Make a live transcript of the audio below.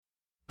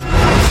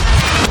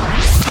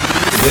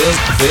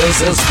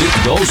This is Beat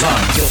Goes On,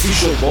 the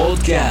official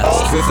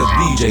podcast with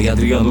DJ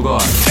Adriano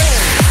Góes.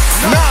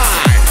 9,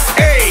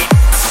 8,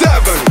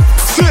 7,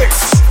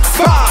 6,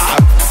 5,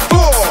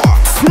 4,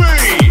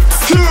 3,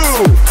 2,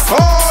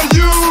 are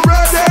you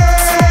ready?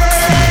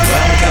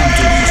 Welcome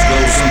to Beat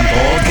Goes On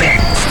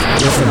podcast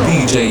with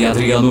DJ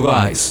Adriano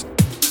Góes.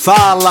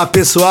 Fala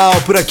pessoal,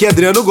 por aqui é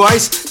Adriano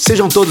Góes,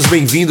 sejam todos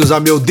bem-vindos ao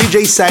meu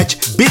DJ set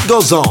Beat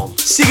Goes On.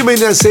 Siga-me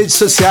nas redes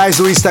sociais,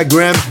 no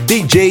Instagram,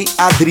 DJ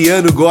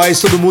Adriano Góes,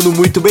 todo mundo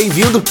muito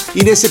bem-vindo.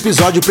 E nesse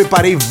episódio eu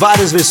preparei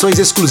várias versões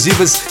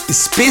exclusivas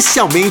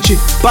especialmente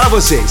para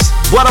vocês.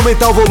 Bora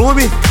aumentar o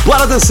volume,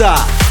 bora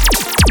dançar!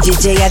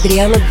 DJ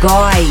Adriano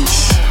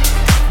Góes.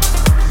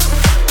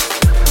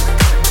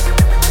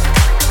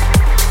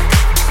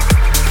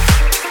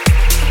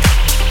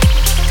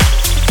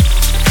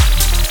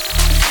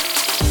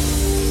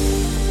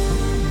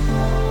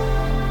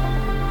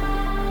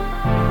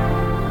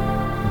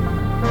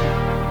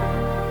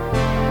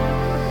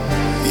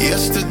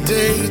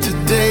 Yesterday,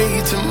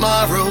 today,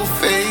 tomorrow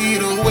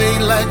fade away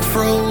like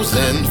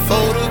frozen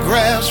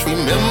photographs.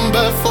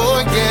 Remember,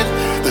 forget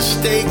the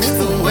stakes,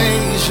 the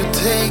ways you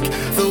take,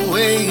 the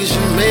ways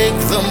you make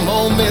the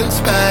moments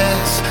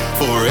pass.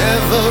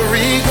 Forever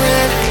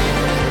regret,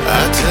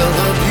 I tell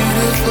a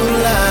beautiful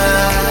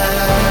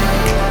lie,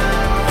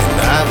 and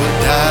I would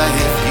die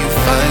if you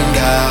find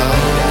out.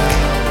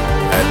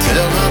 I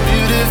tell a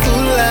beautiful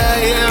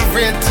lie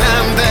every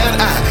time that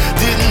I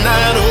did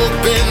not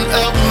open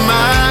up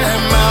my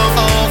mouth.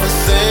 All the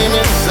same,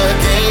 it's a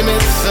game,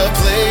 it's a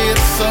play,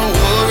 it's a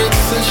war,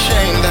 it's a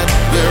shame that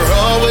we're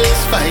always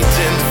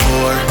fighting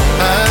for.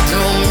 I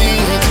don't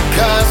mean to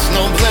cast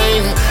no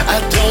blame, I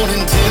don't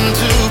intend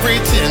to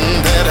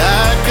pretend that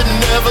I could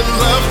never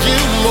love you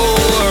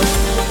more.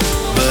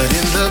 But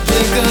in the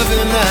blink of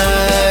an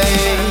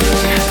eye,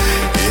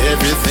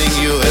 everything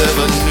you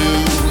ever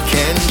knew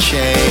can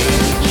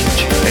change.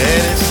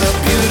 And it's a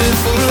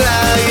beautiful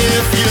lie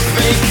if you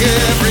think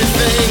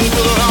everything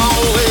will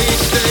always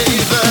stay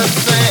the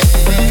same.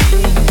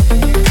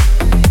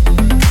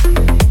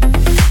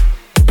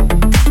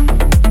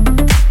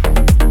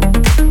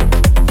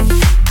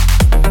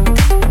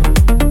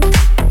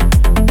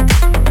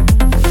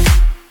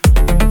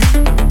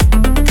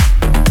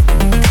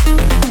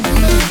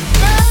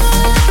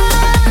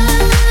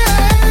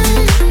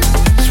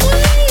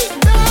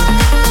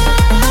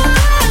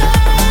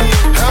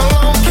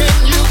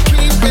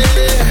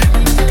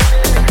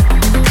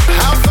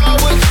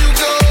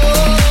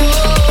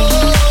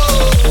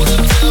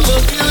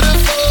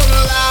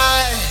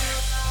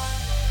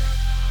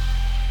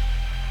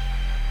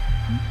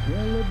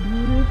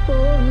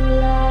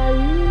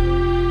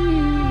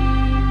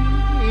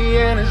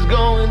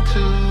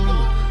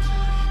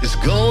 It's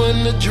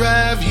going to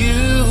drive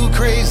you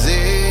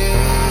crazy.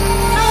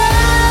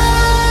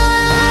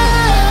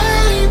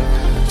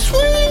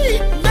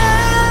 Sweet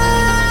night.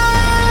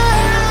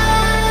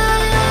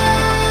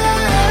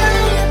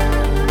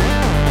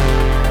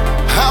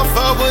 How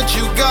far would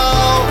you go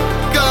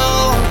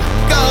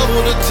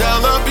to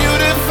tell a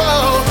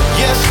beautiful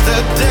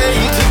yesterday,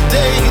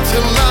 today,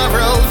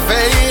 tomorrow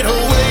fade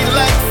away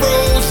like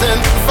frozen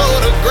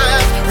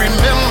photograph.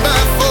 Remember,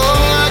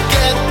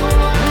 forget.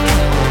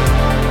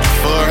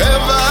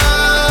 Forever.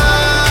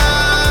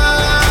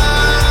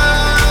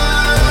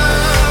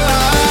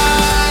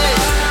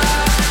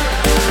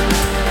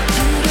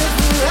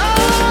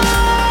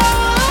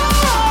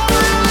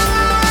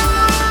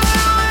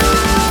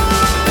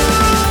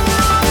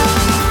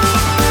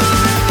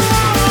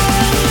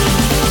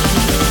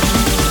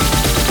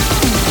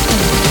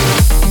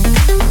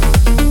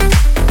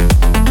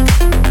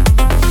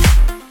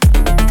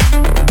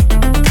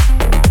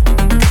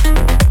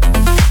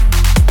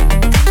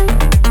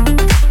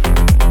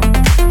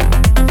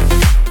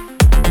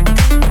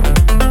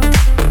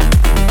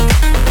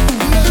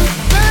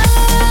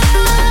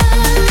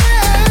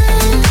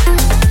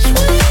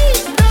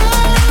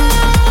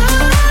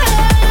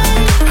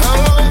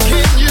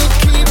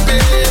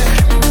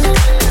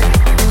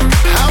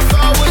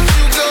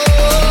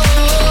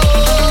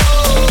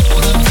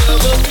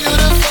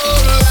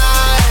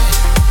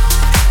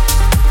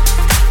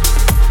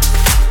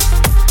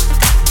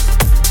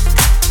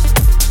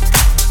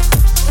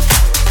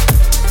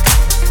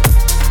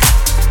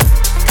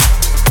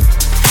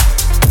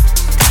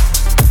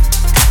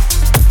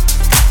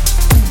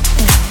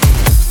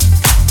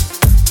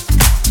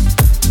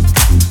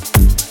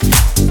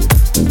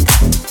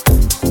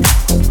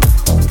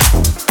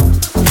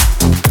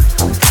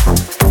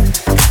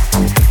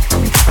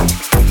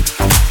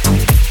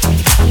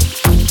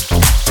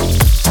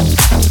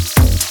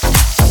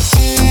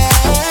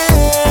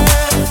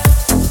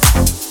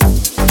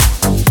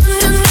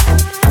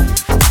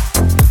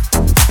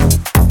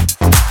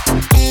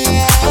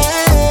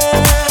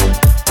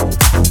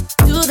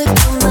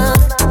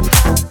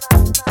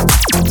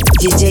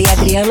 DJ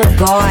Adriano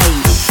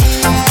Góes.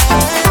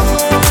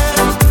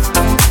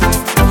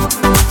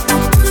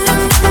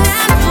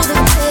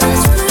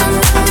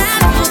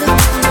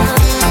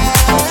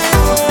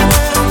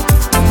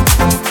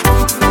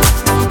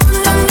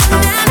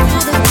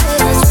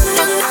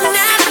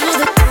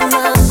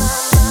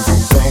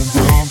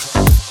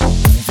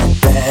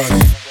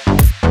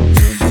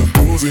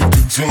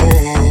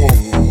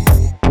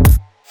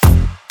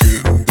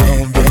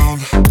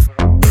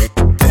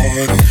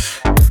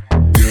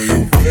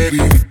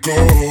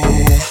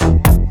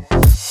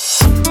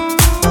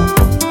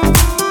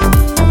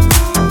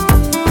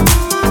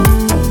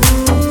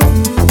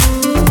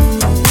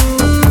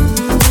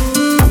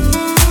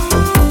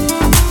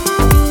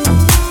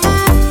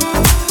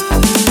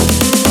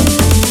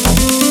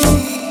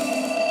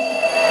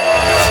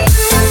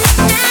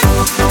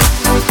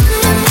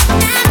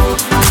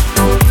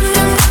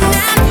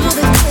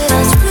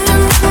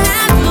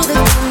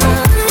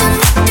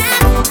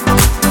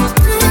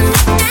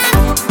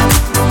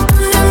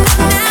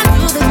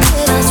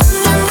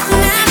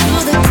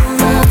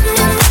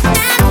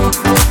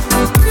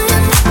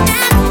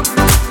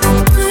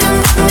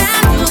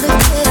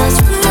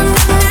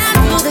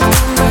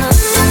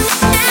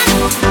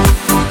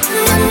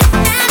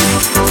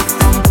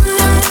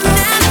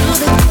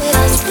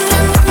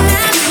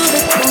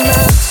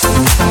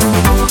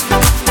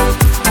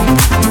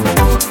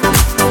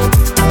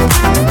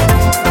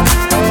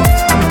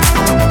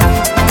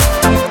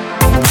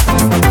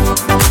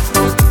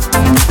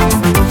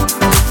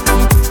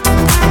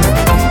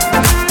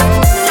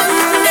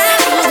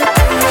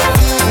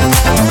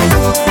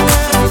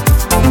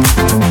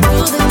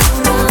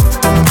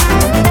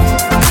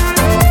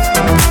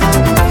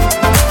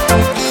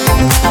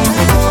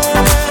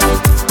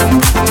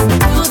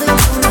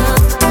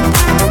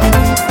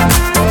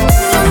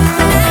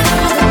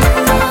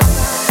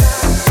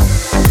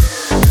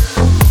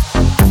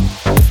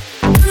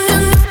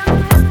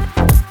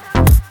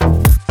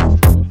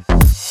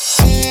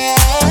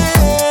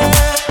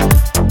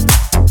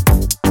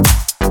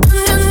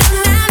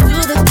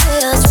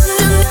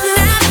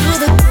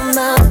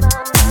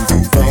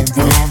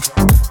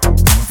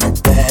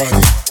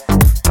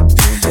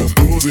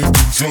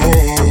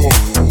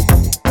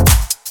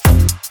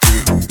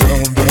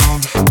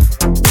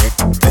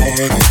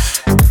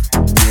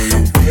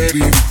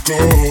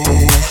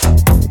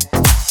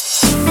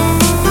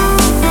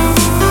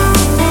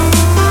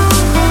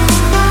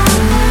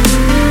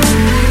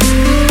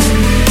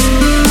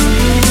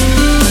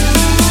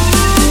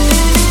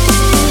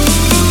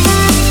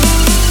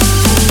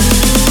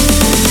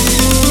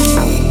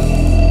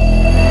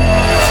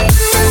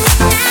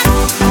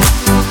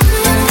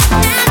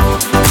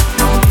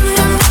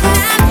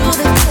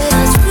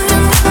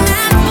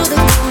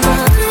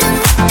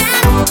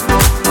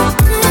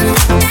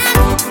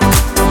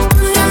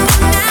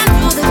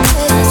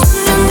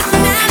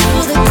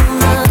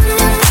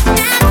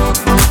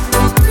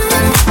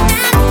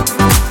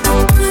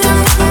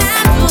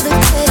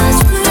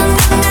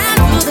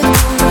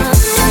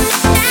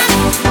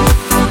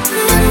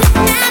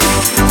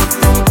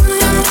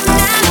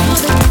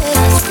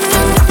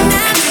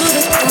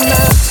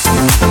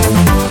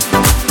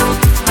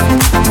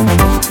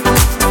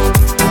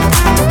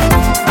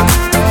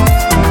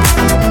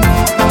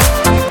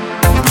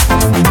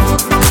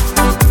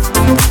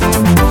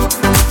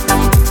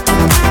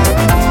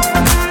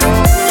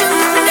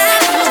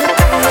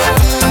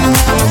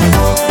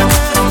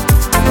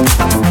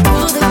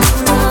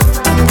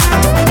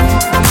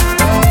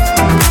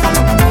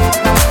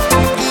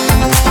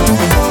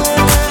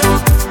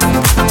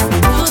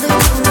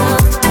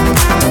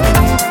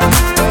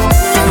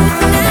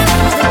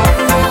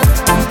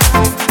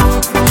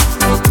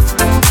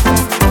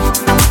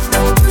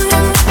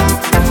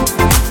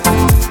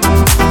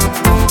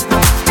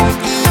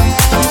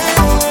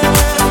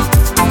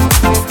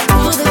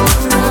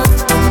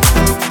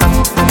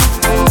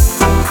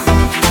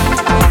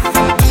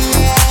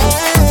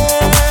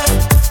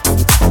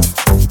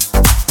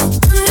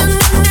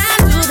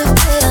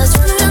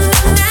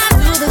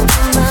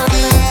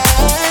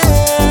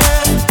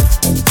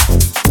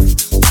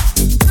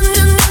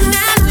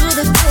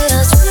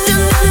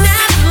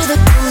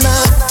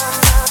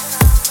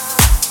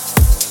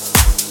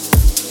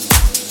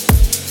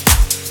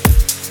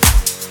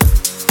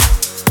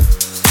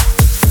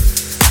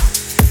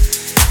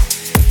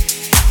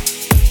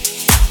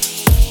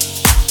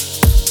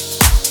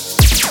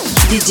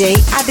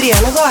 DJ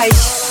Adriano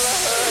Góes.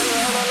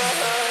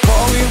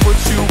 Call me what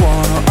you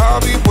wanna, I'll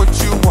be what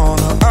you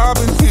wanna. I've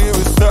been here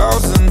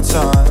 1,000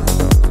 times.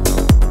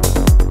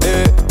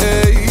 Hey,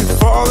 hey,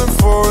 falling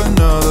for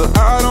another,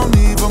 I don't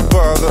even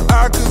bother.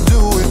 I could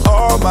do it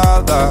all my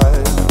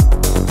life.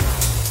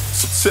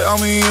 So tell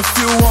me if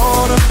you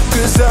wanna,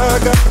 'cause I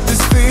got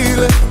this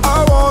feeling.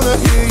 I wanna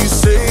hear you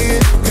say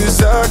it,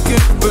 'cause I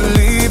can't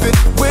believe it.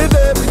 With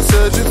every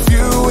touch of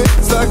you,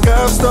 it's like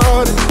I've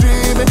started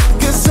dreaming.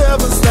 'Cause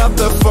heaven's not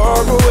that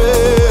far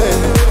away.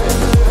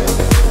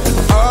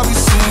 I'll be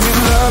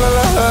singing la la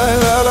la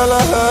la la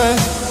la la.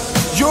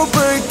 You're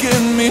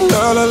breaking me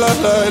la la la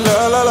la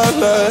la la la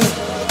la.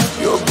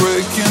 You're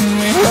breaking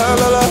me la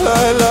la la la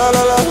la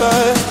la la la.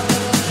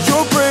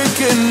 You're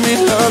breaking me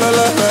la la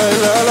la la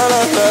la la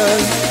la la.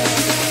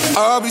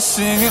 I'll be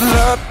singing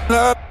la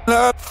la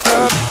la la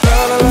la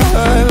la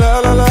la la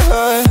la la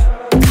la.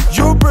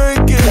 You're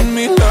breaking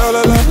me la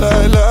la la la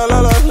la la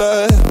la la.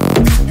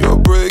 You're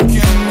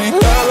breaking me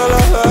la la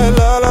la la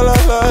la la la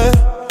la.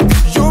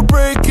 You're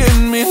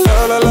breaking me la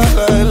la la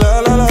la la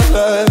la la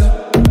la.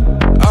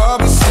 I'll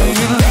be singing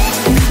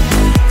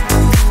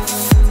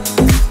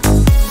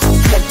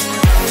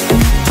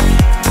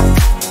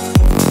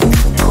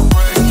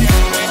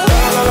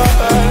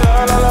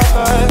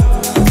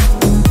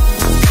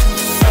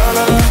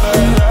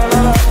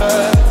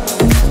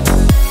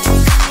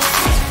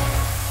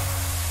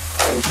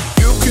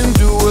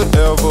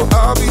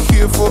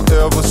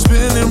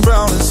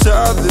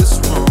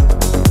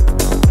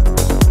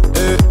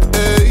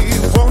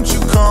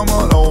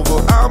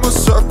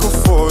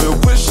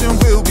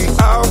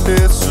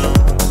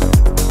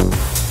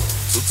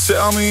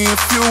Tell me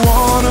if you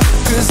wanna,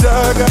 cause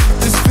I got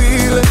this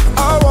feeling.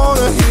 I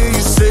wanna hear you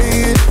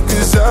say it,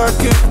 cause I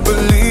can't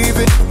believe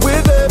it.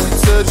 With every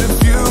touch of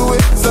you,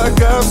 it's like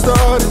I've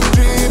started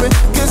dreaming.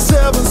 Guess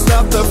heaven's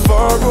not that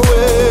far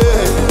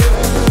away.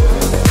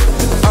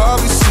 I'll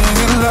be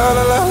singing la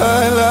la la la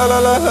la la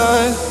la la.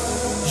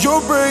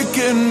 You're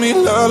breaking me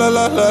la la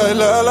la la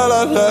la la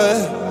la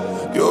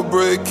la. You're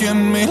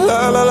breaking me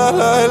la la la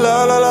la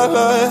la la la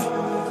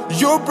la.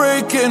 You're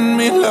breaking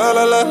me, la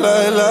la la la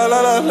la la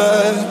la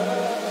la.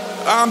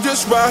 I'm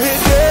just right here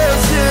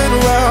dancing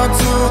around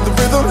to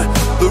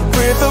the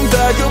rhythm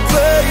that you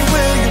play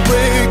when you're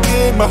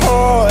breaking my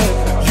heart.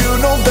 You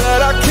know that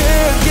I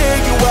can't get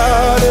you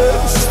out of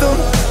the system.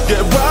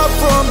 Yeah, right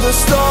from the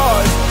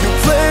start, you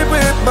played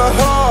with my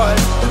heart.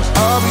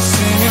 I'll be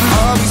singing,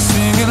 I'll be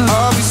singing,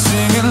 I'll be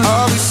singing,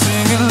 I'll be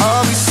singing,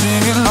 I'll be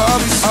singing, I'll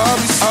be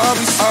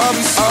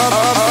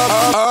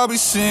I'll be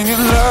singing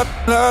la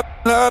la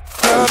la la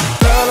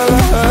la la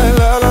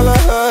la la la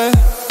la.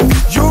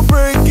 You're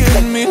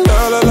breaking me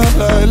la la la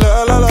la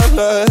la la la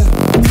la.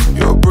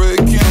 You're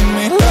breaking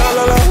me la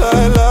la la la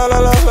la la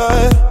la la.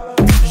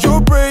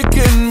 You're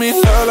breaking me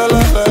la la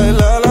la la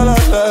la la la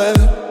la.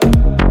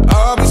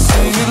 I'll be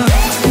singing.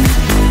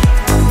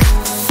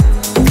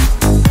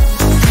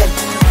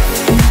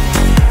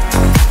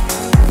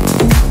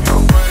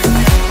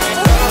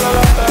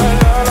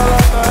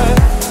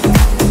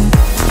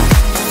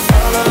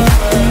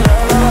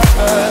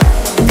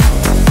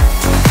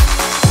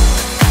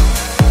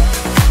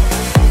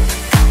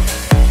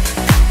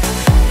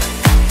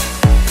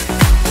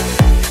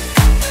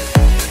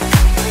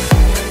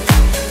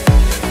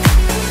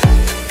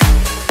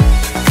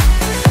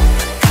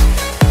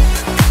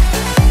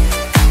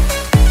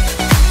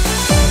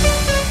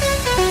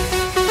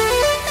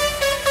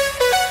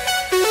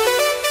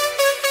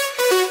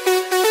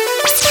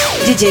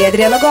 DJ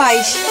Adriano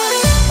Góes.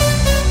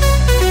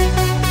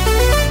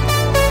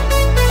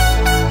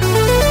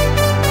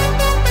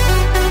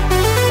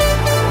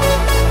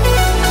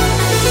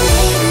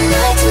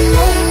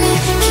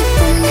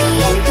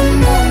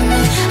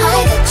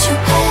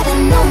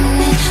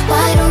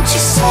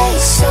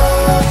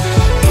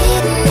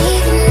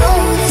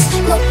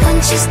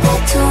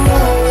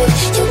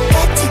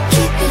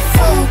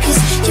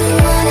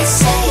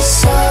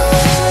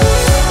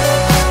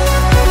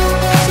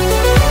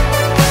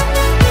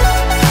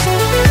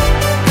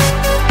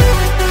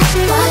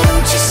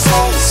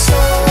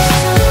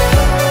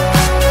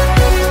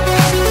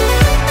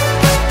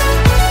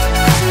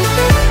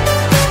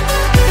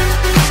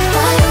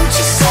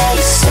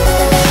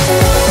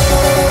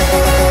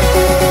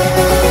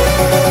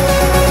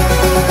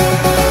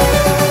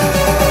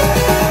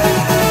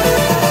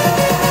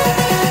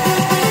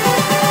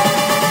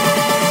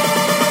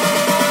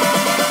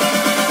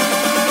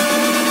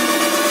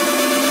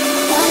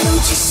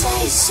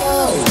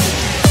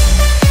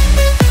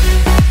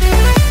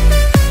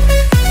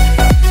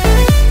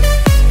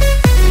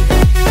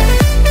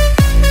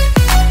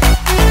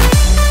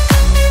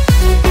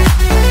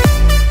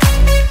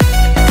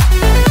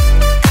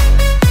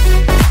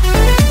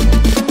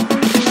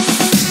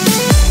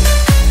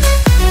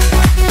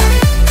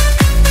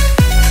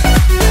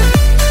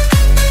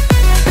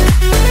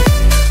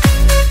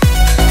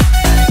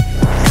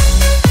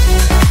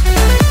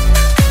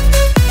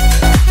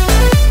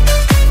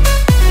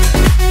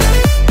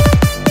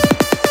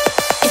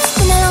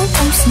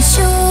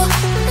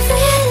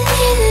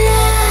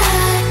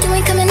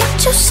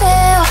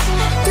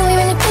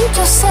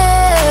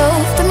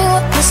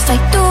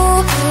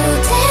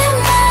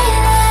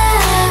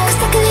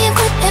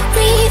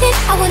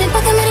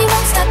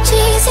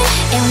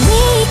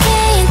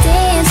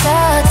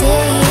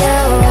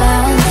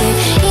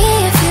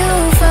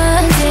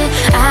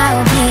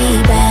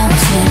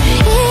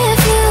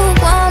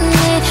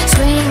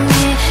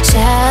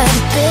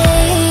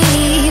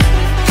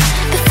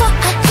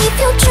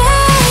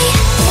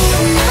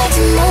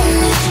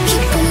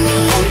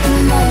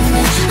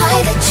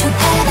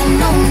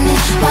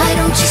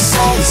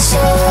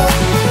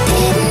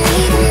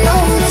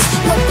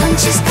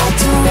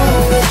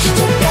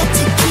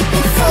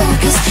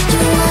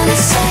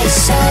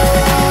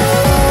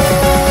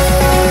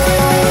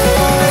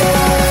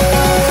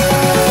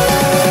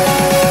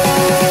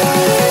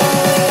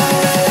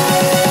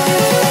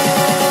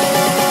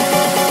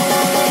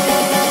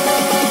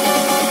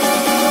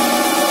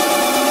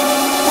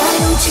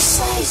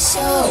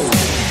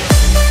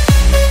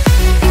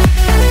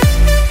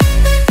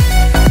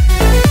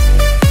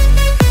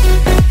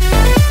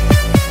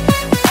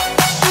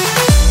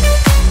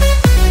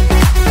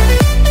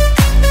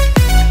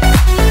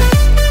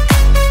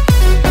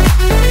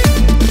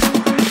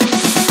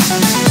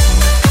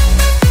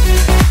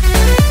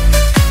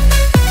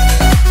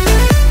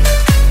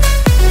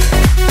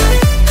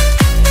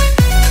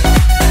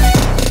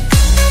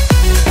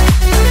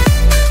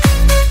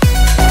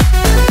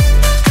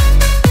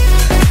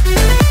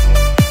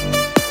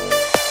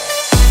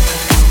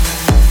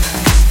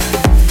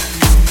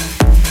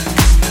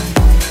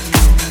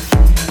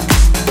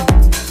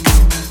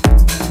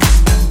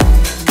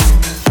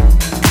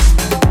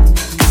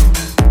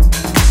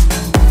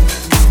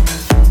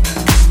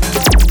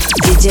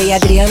 DJ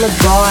Adriano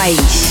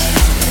Góes.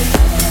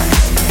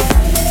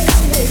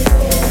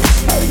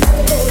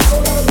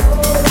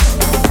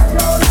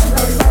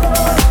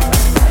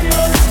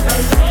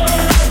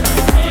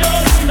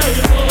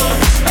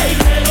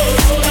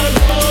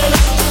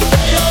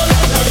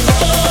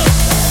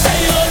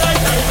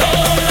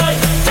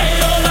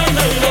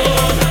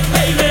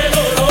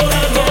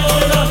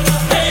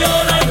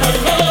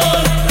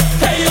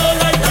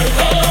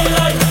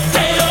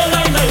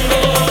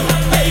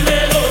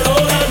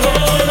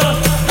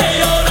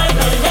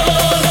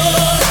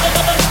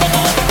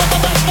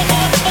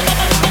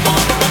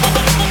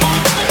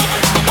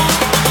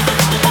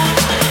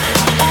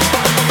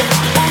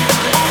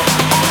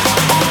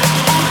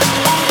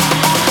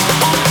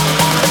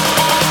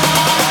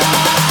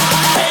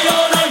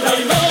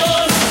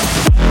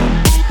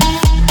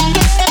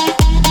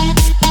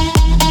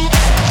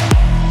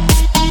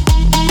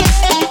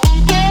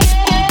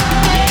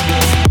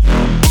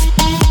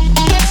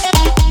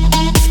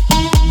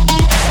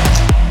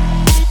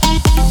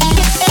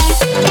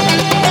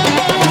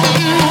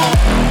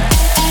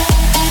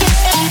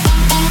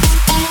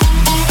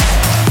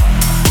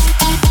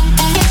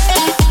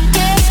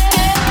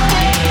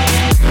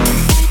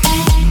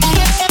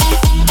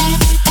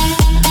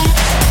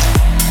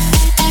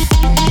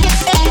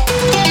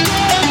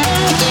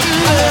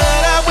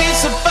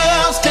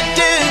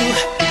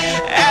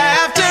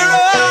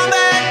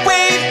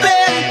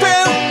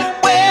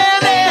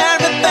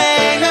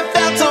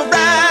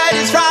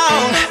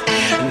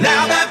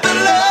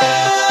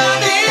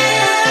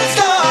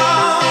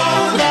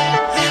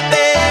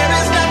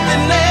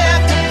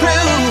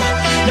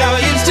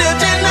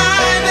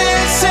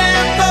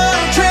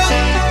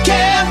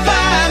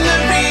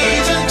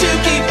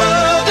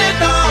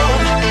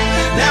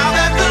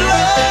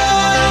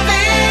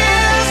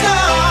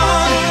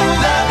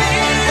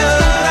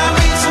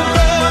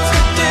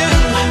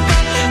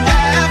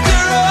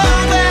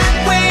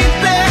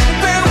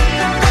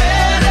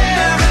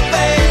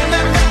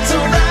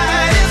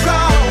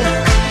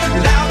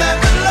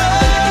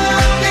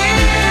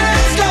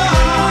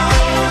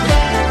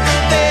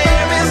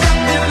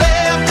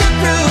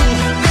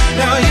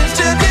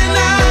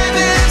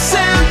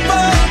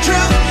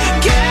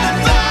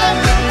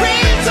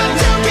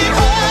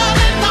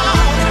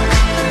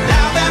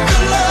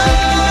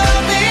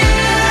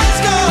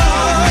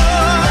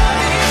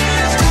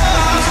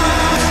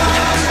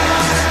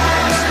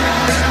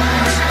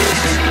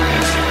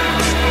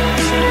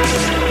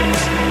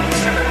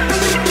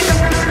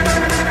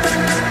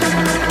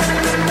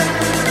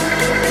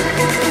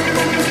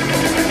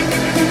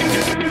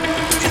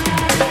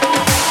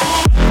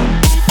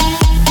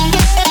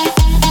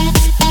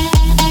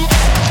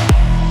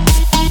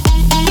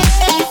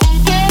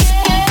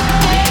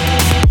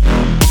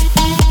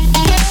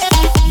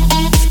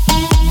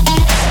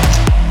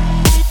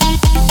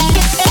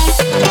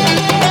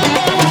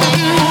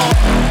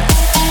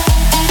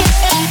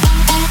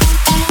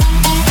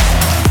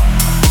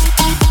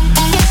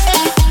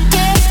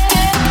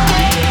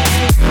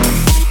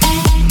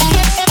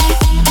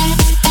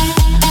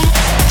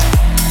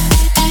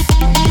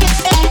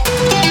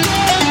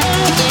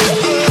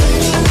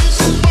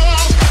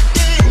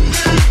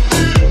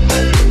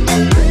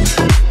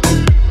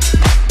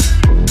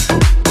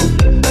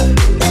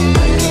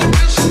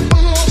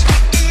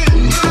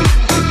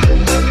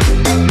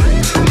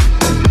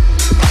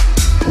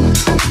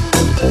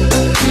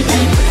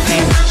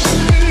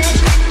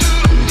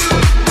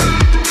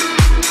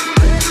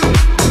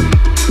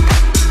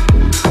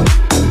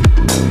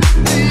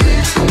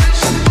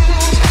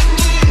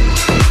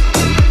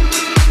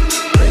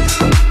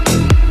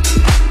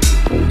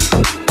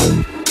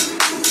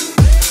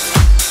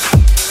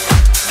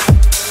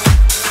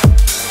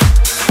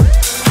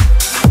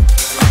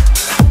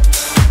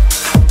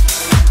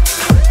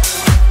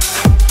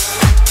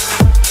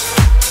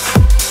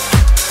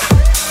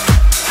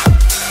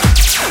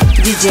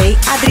 DJ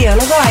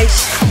Adriano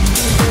Góes.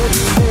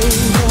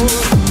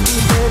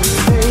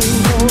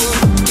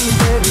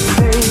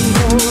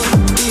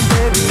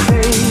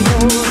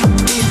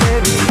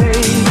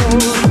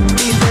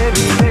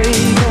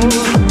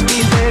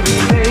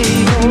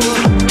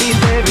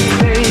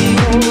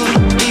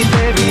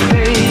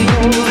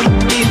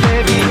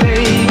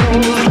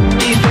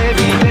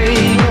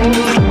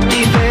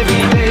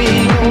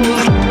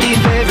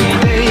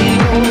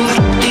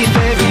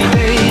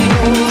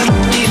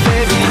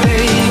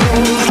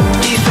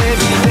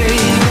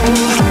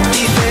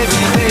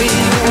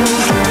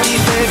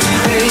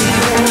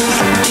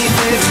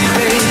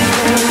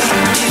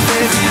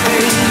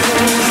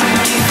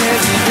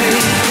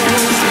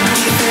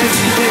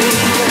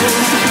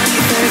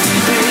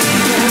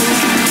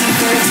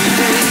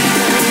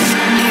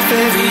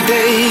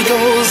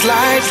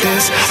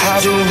 How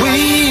do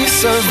we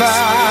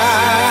survive?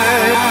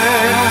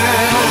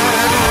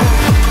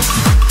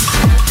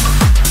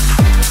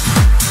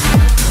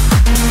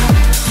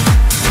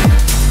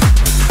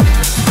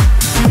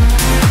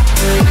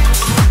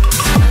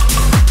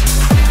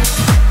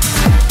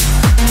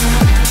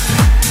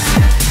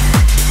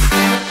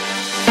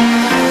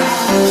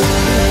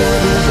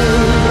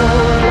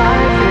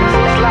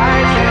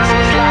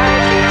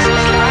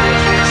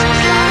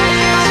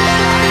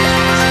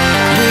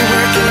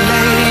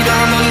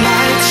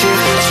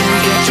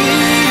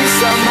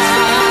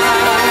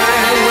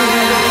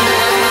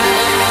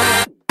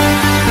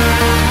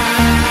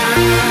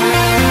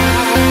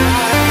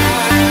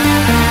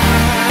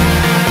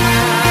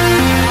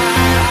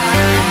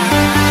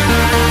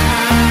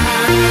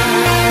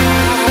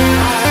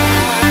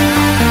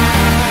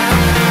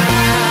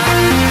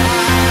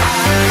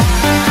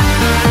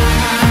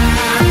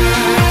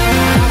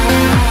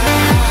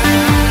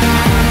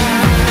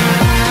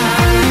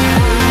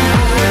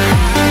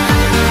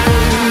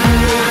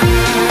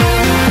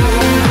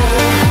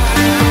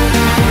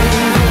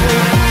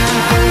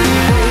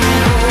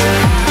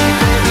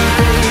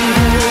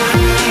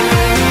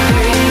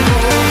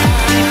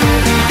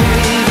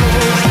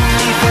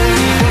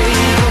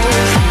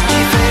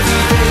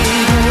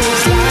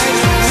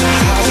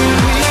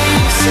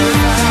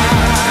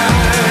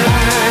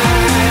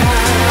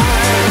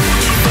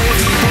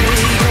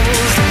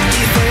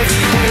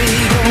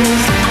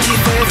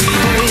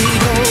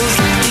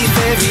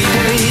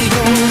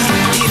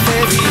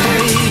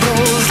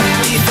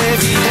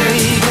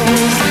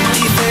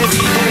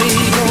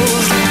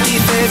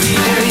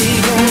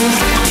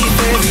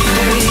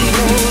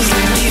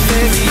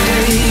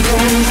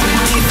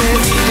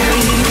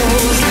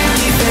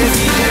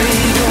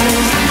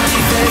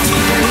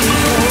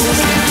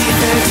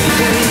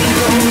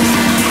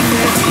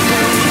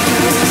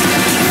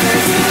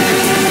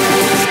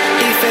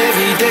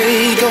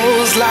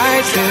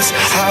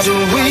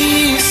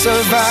 we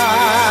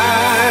survive.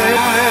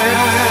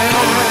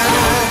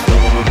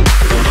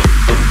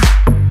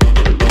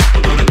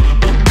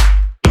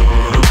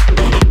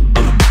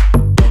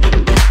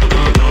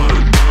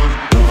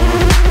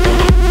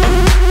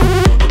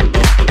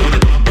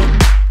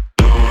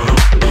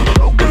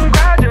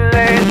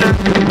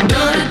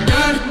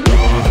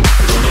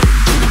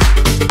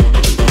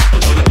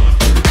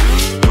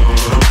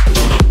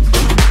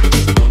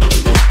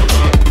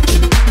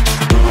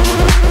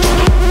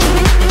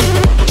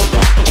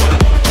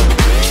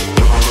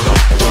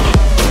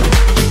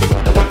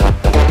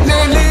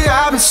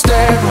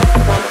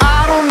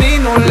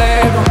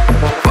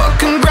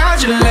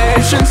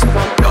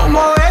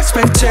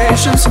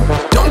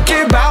 Don't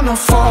care about no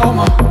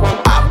formal.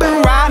 I've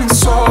been riding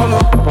solo.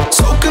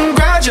 So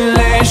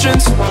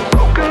congratulations.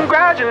 Oh,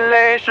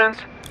 congratulations.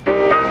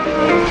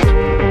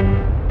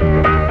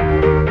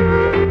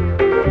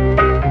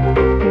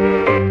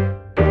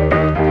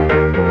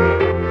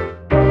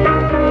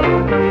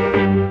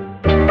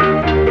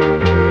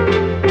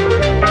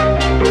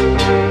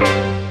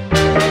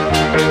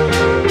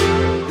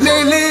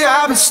 Lately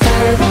I've been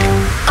stable.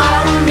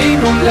 I don't need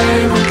no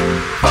label.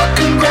 But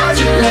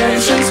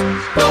congratulations.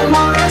 No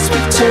more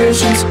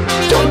expectations.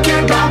 Don't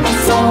care about my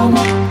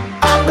formal.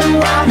 I've been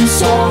riding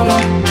solo.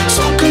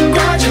 So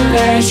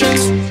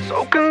congratulations.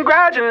 So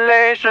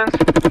congratulations.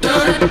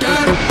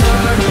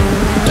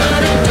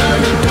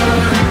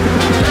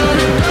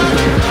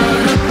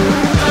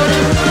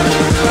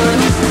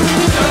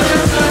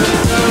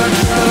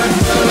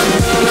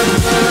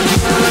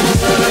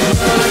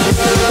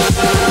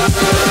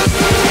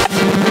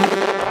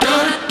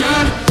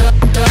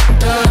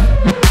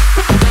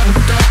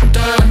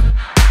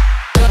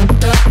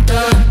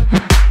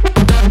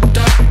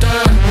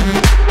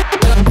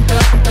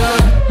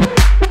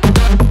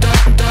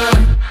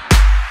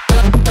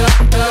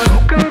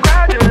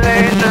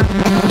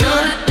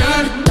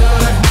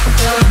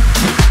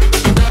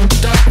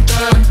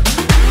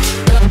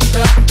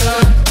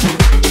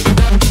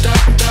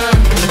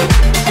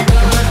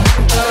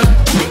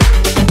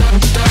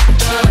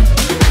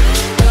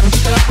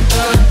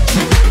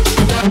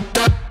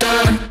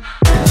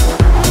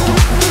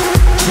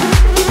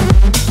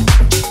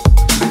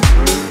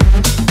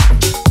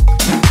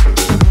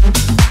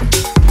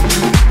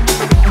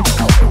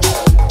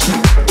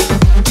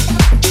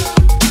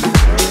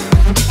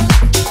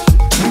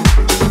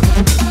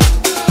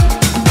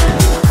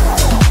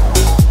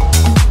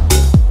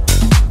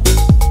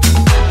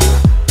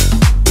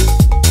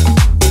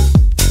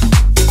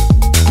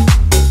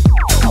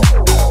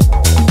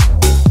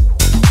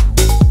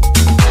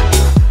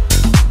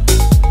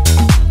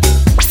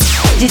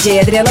 DJ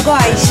Adriano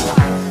Góes.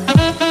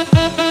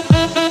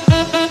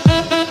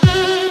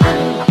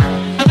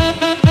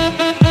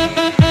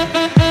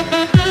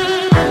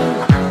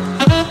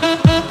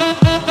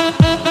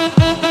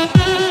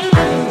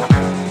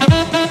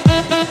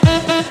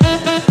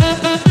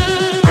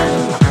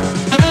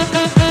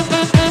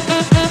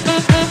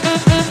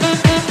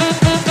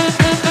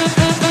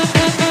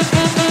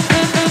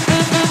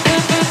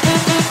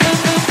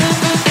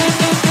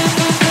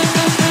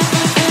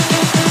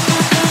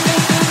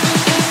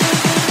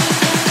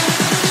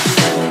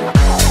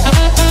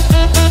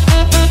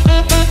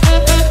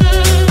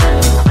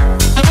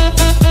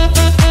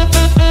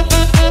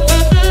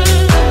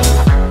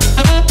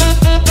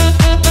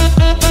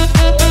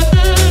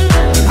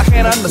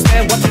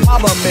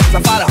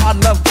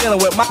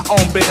 With my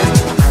own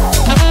business.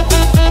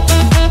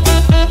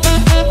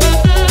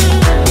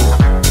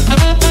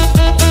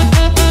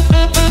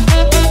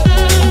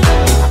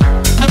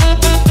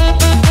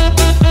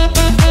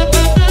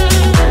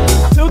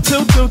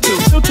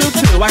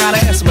 Two. I got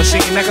an answer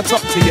machine that can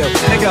talk to you.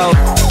 They go.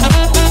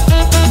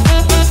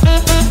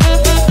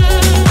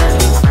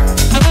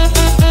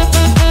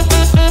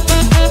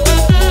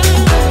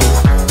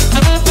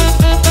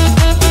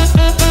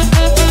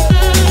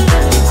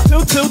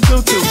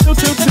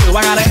 Two.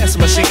 I got an answer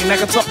machine that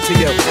can talk to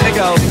you. They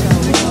go.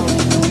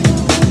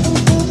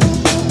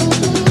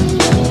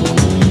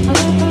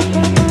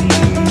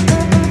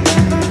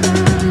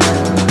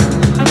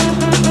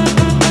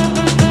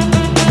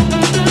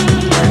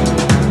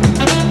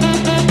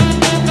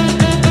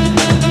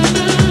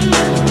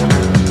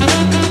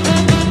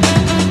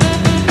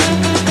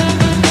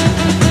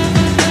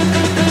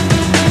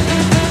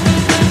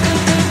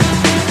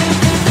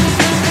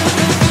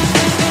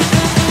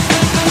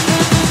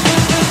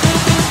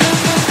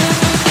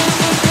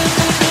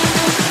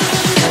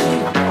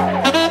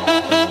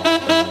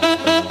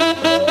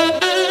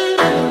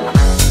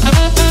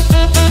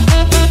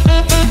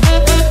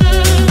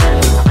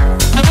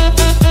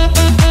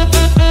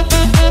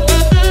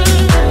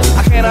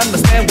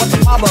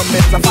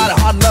 I find it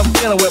hard enough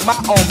dealing with my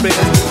own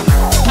business.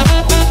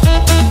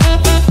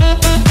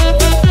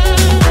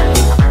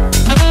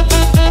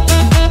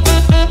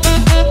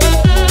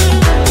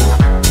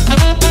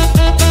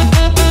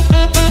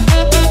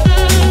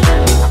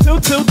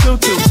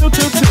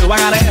 Two. I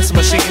got an answer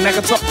machine that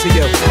can talk to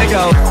you. They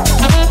go.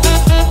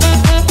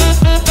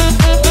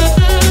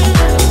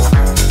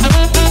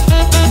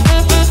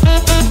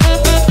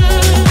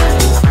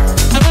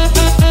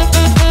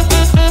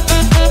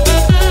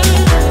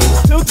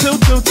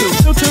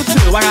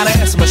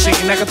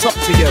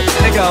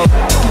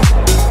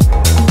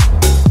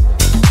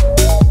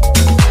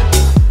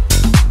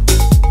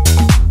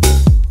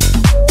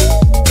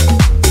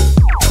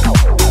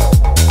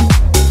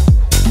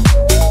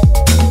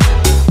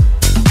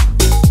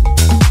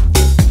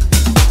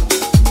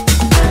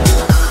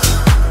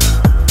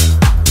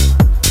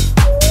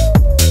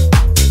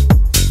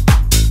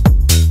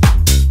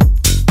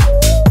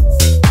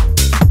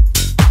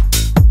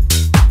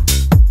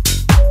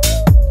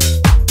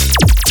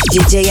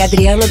 DJ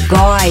Adriano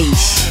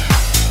Góes.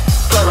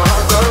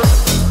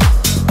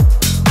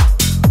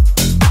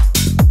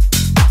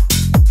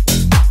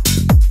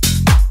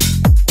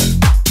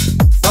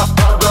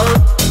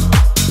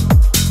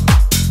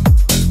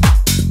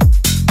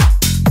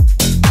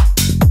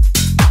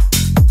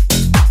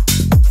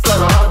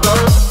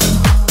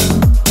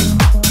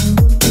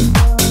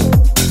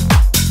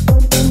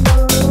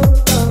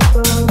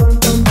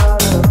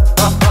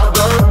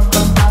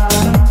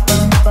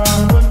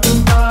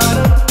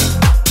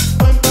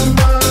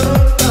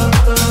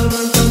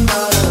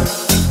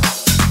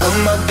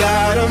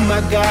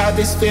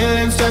 These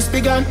feelings just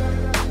begun.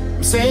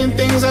 I'm saying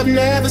things I've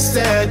never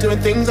said, doing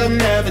things I've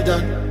never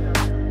done.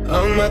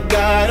 Oh my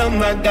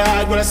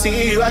God, when I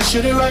see you I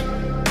should it right,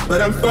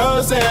 but I'm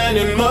frozen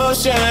in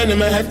motion and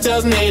my head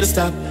tells me to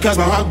stop. Cause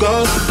my heart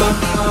goes bum,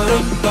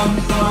 bum, bum,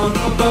 bum,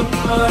 bum,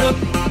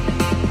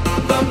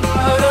 bum,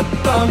 bum,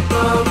 bum,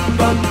 bum,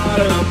 bum.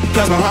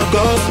 Cause my heart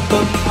goes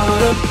bum,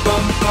 bum,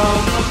 bum, bum,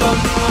 bum,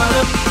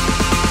 bum.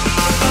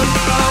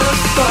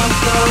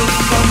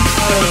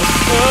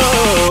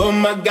 Oh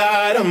my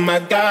God, oh my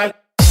God.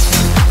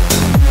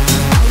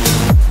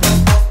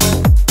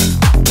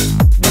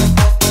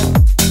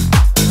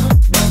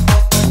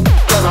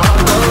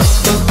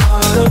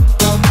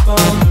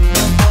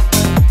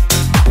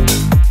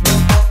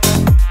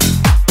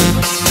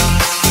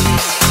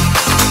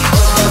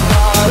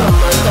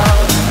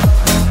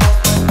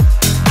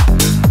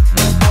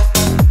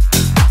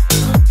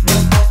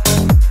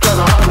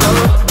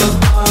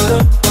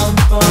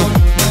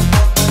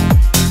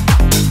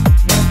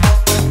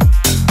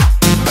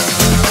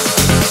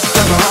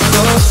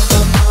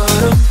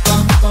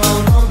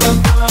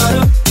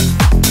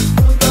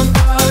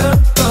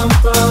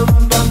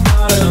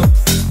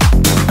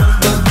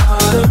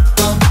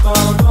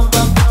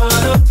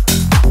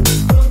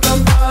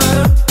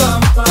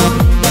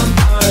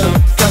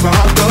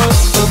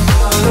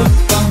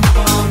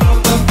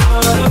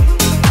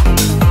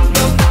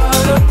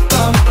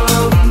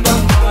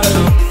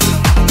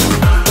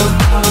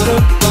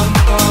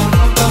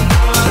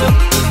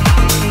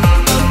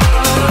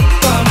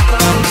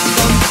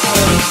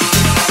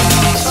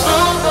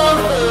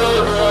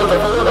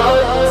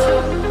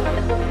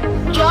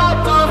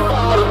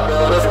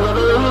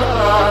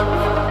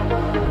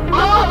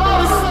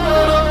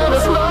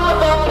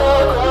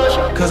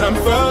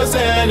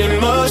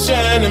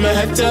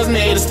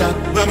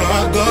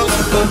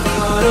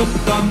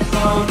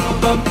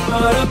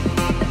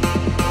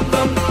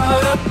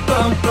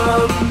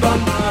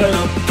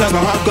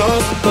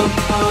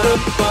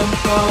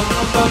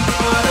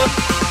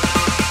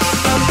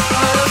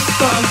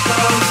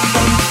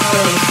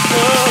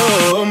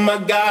 Oh my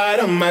God,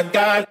 oh my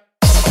God.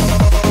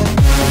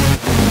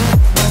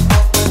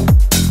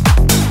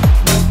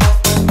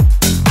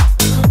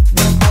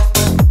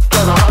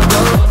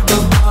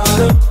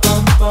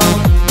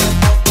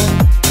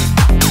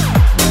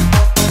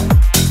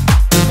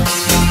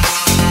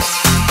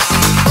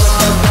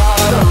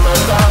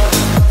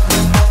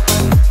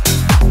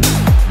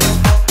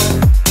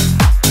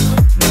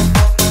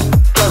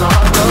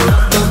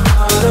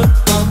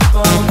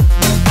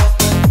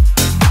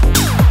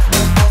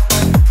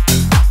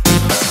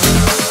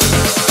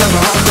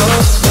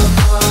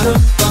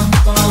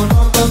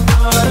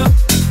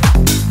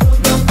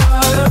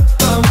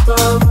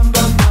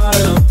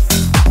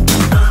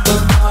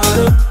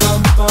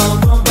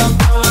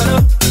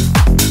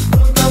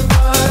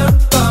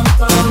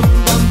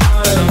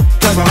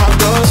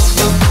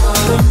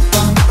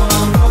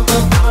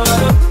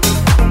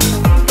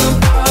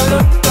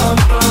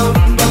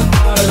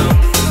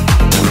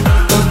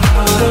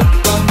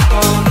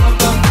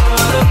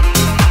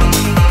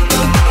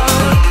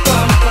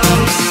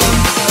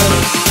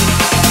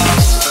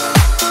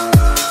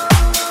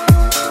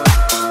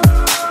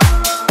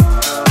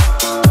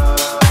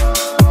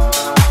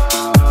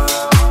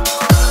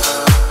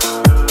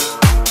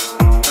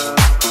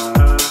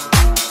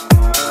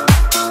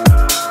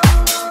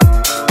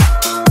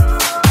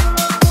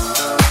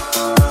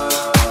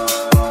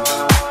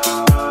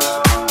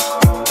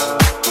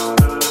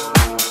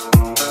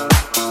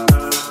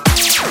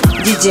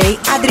 DJ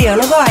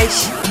Adriano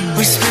Góes.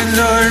 We spend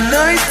our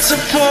nights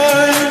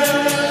apart.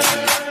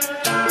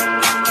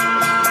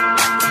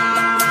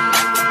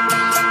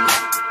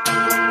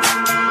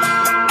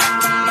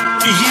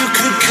 You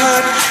could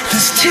cut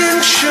this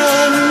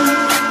tension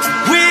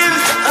with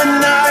a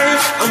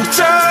knife. I'm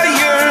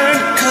tired,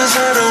 cause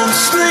I don't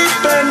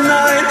sleep at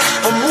night.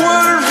 I'm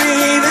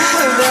worried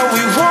that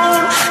we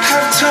won't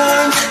have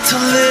time to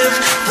live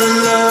the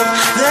love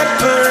that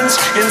burns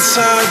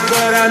inside.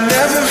 But I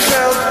never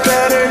felt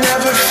better,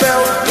 never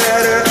felt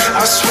better.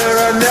 I swear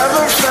I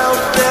never felt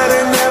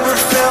better, never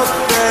felt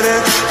better.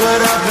 But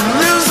I've been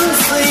losing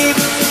sleep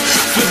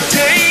for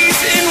days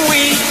and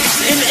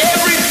weeks and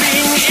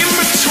everything in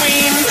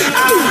between.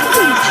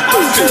 I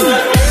feel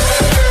like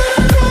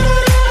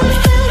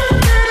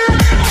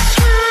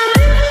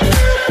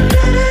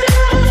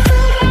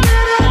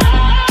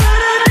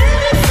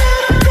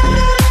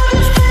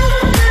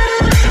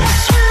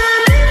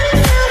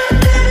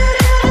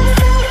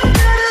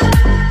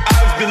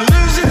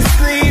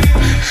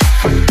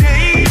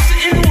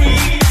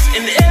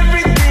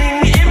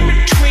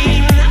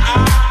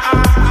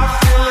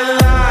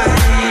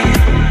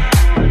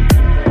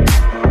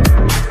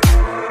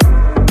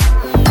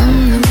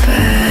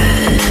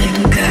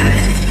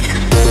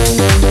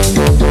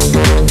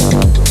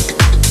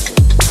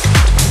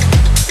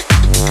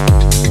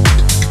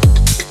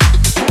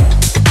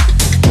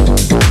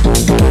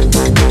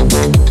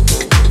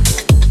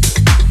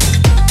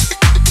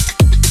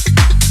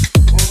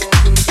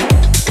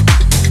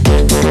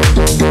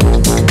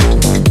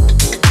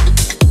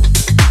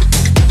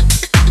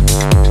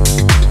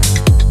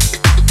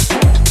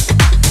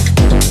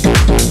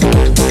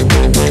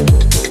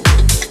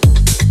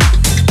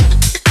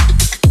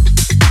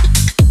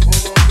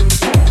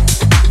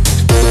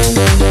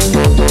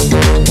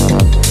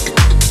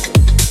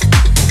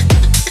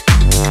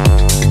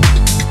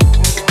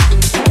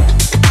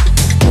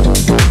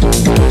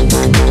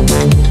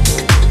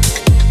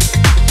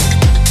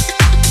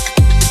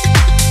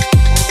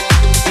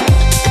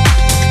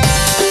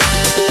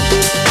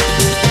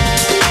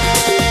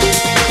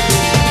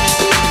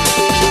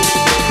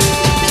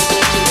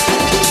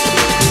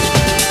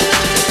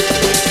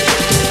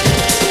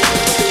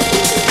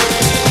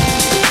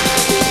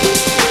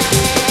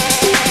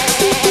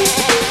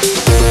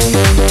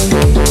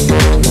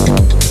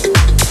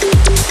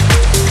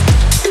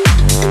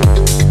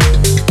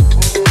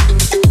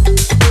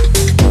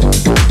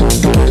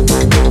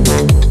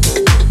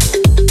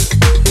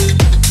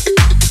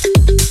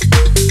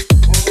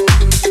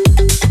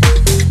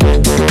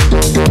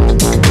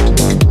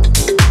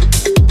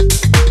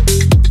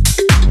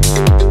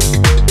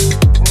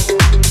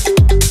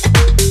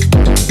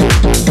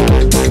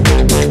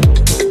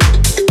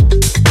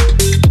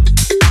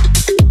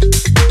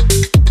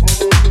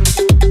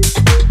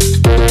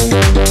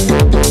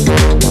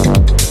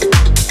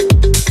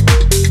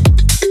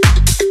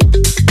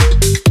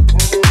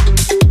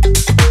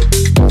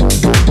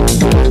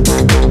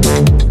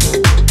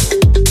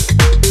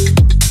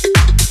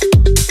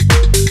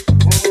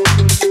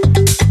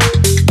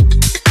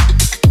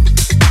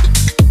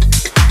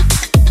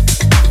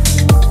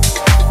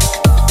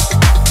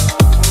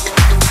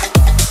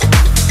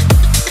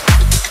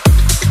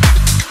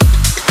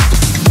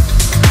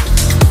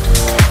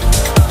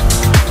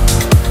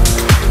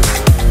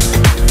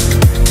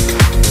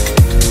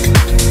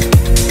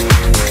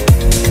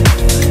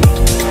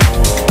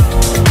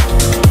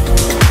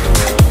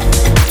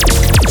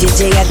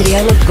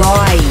Adriano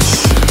Góes.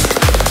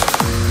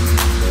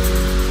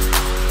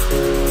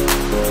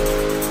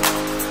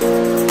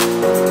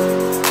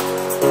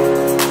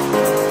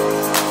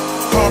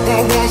 Papa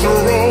was a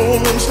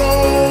rolling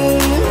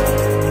stone.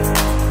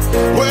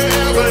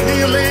 Wherever he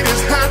laid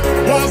his hat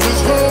was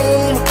his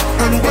home.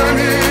 And when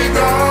he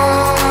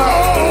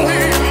died, all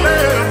he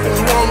left was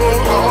one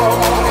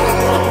alone.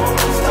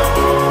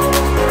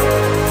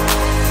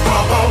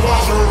 Papa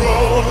was a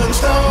rolling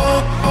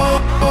stone.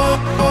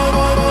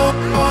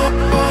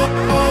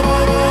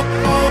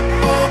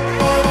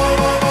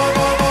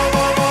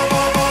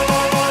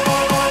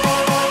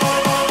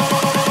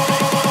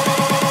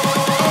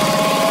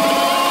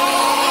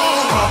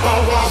 Papa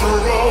was a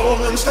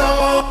rolling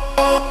stone.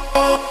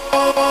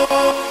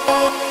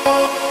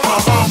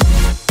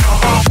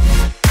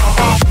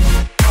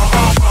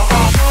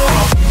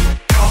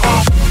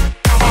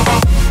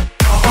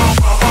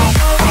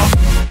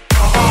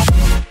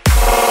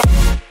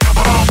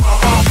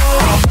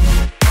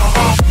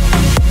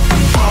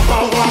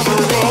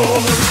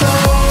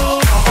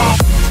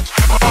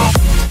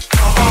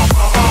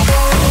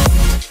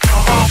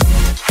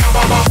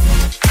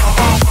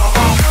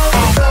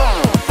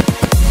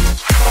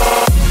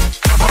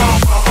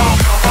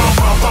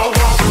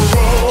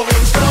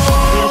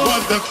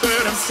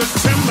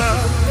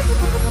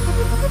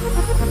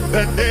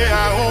 That day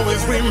I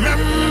always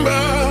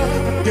remember,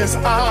 yes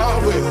I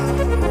will.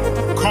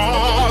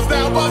 'Cause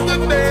that was the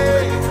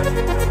day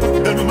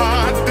that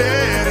my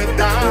daddy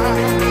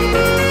died.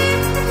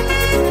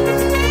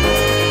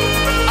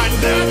 I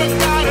never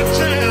got a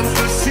chance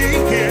to see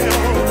him.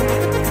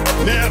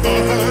 Never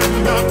heard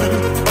nothing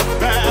but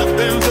bad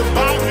things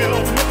about him.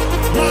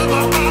 Mama,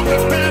 I'm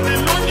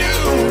depending on you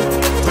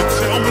to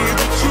tell me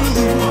the truth.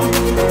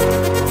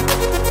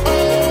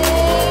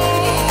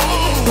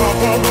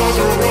 Papa was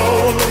a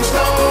rolling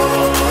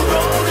stone.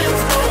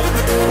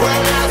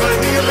 Wherever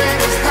he laid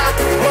his hat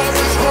was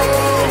his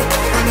home.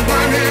 And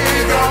when he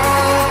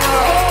died,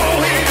 all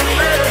he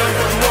left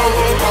was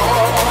alone.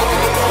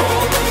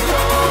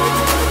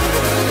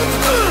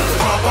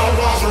 Papa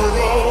was a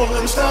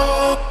rolling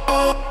stone.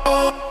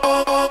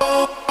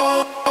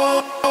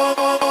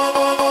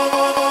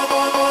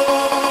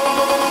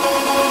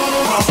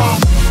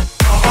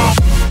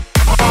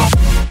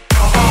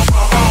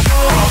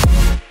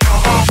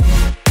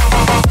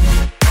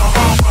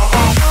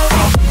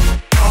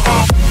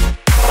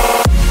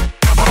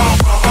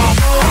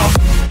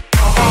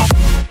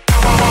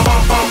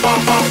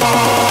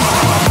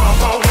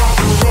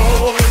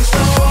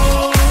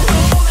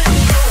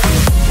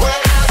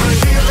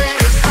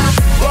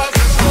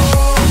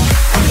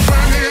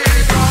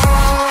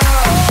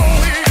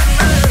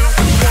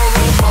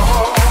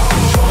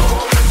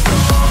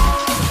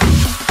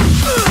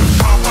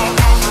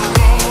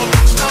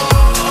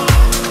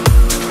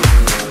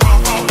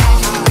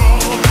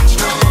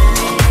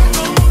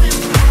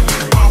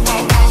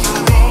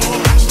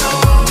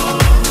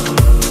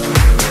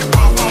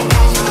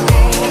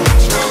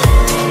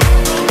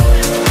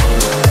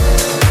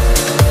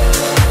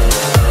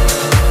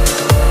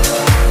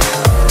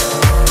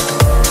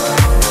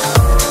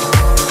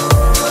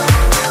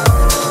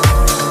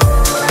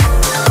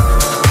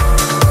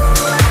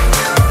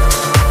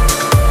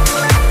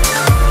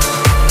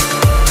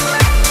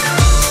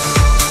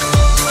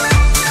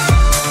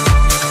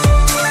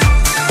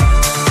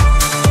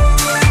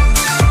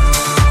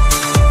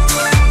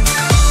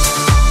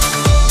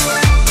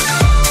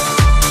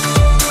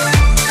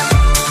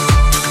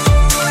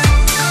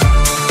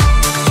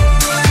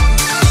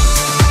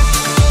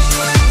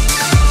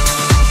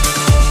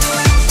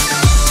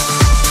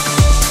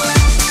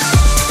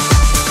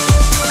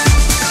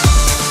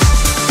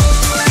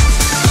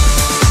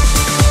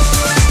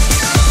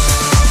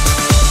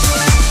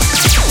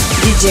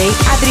 DJ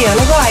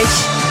Adriano Góes.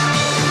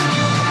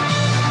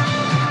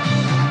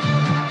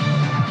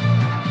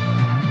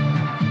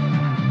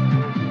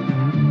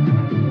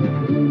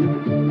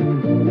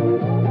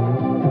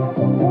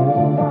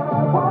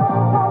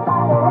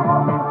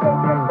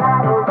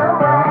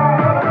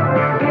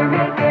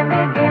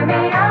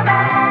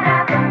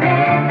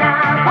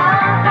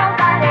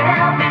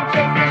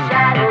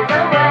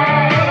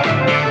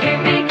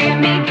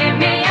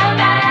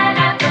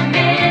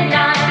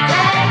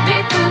 Take me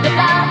through the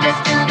darkness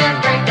to the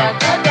break of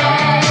the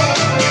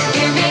day.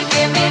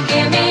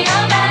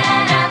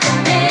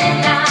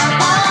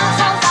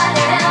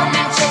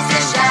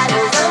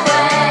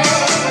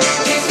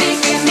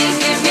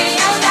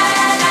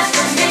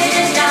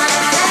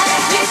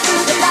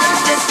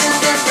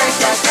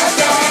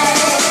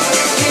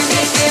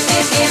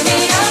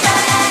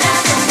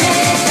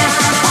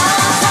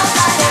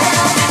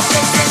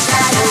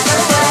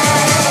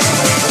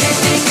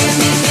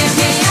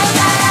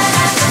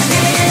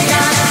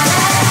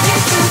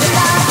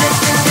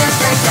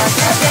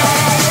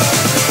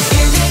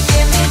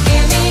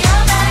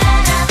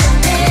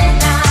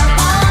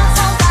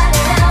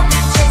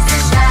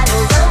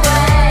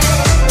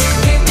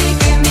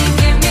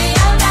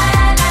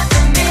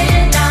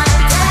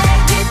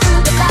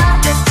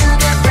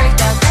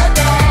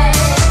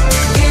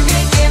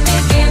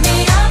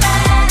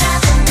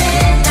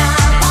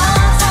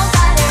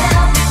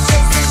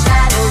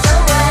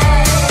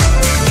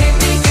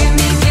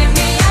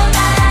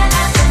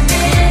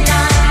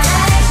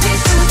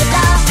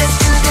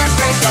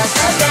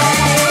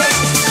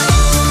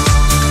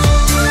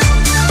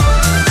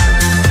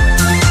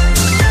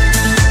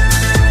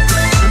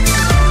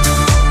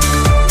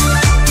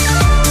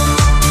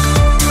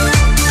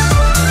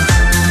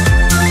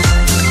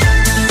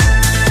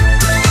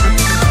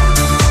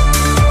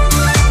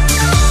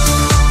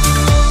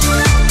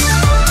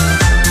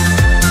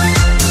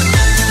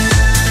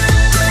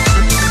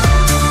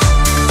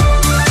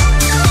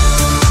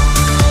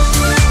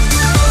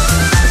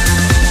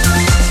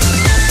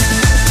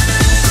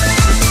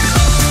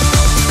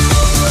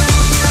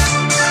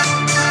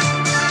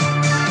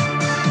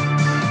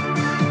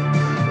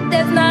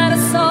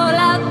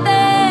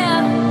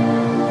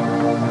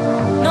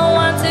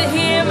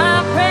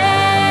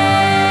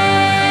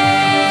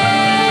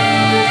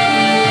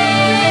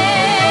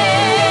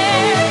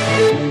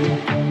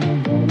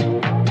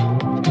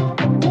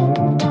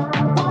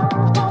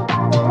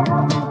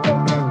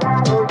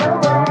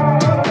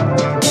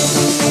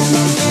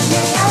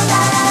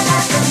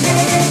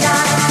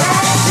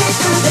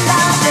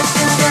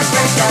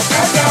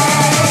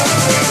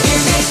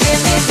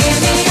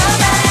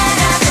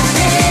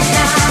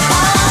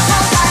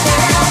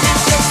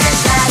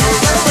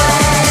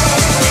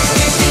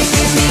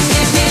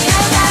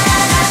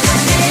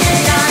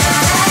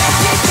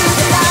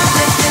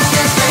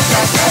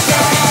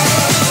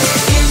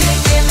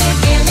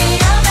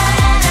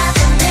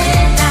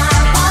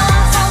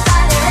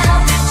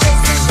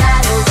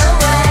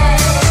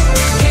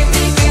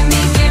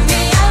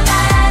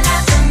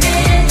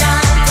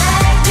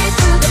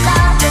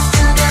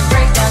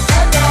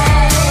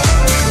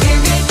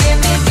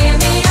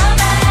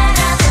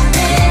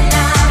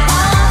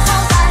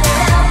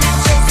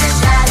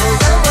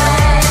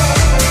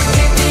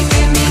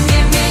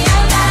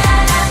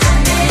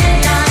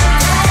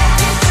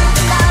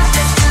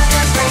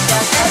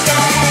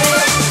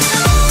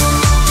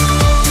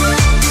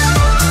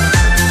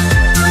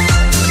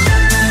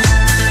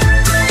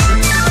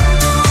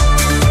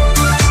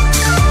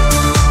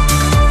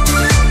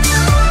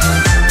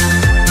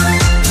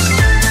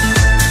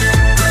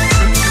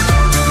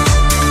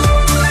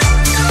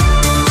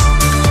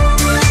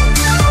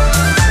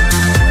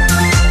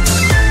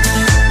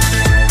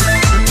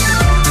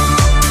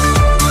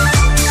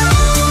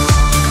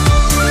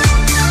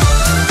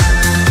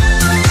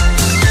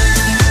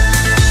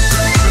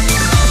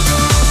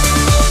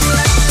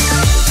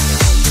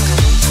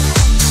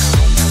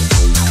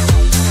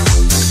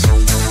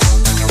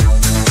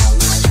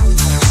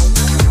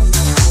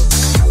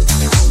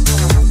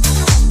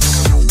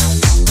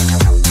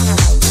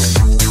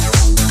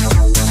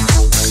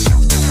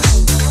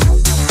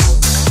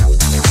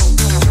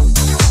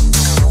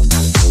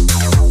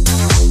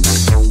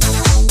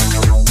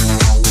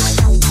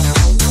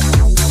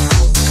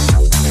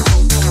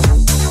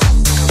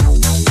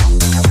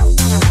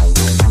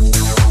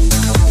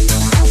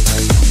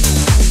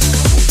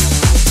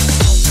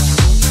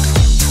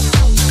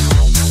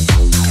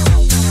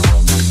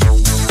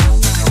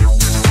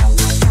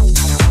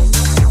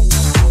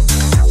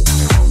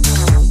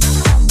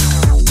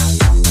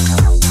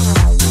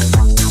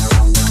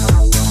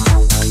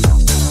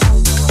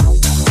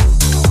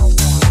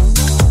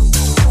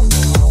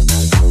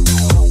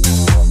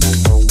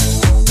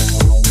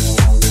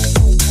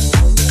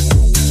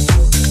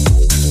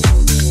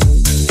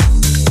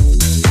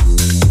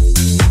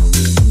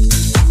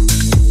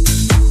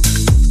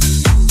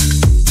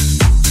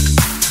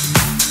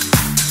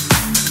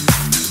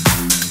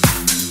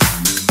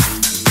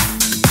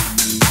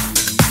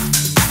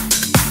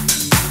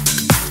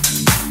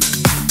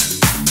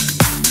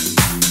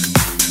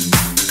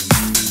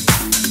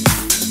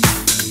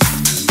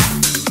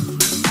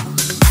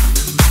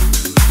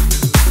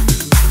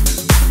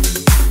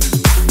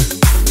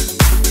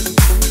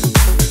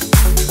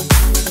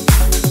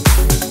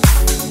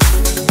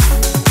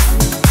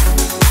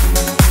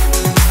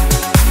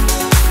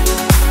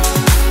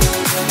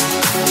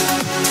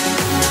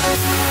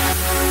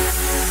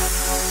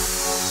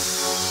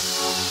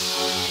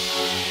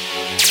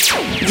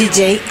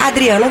 DJ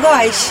Adriano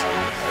Góes.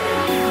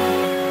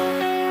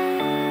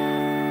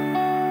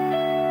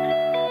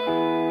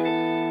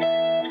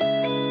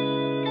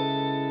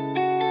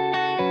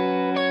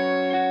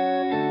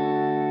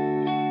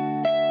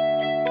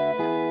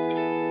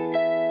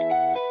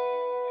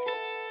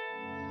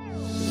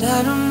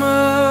 Light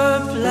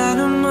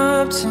 'em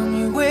up, tell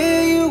me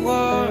where you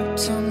are,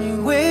 tell me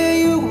where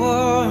you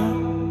are.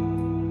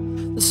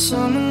 The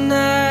summer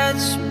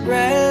nights,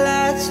 bright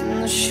lights,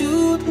 and the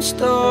shooting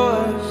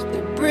stars,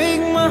 they break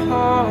my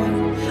heart.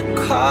 I'm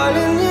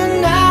calling you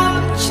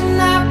now, but you're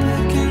not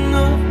picking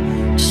up.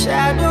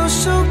 Shadows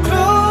so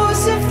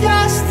close, if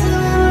you're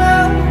still in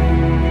love.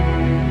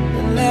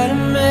 Then let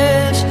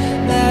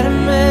a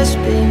mess,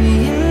 baby,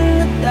 in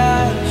the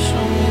dark.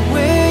 Show me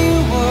where you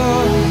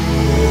are.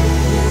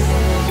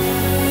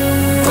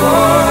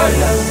 Oh,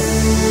 love,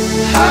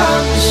 how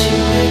miss you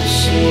every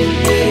single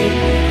day,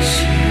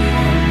 see you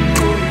on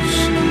those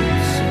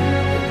streets.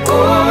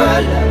 Oh,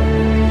 love,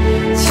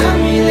 tell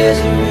me there's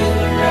a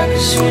river I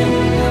can swim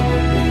that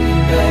will bring you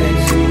back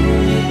to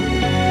me.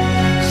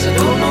 'Cause I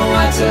don't know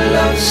how to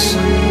love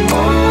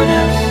someone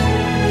else.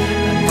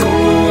 I don't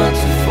know what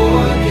to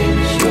forget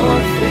your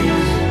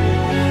face.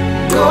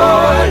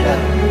 Oh,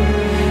 love,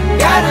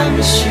 God, I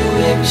miss you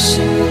every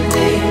single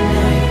day and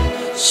night,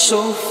 so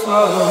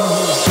far.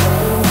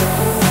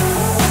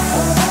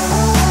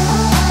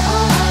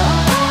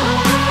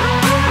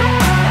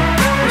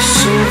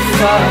 So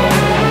far,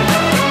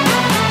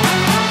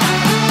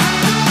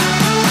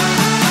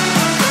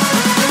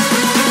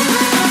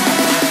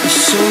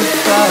 so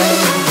far.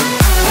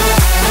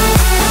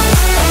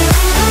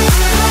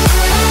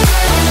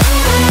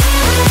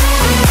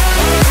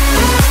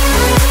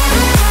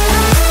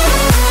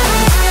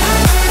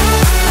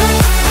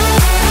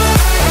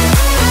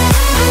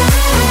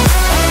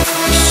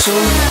 So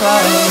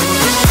far.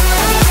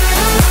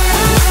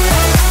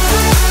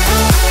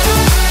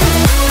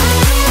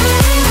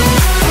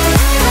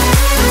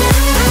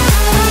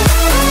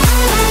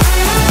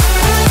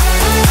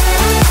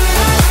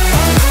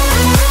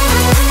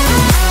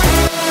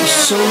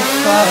 So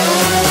far.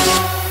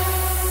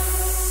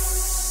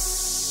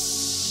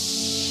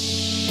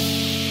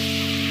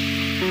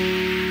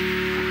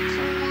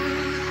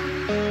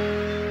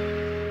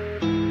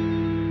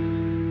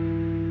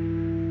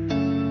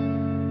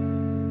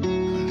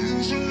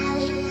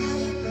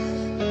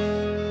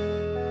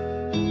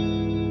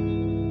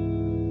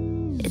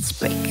 It's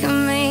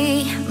breaking me,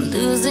 I'm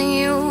losing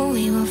you.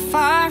 We were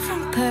far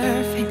from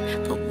perfect,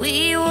 but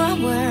we were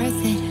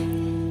worth it.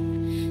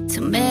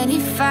 Too many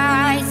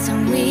fights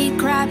and we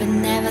cried but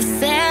never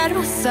said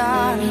we're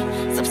sorry.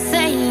 Stop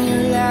saying you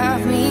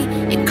love me,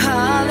 you're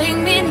calling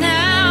me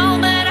now,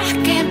 but I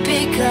can't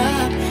pick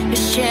up.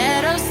 Your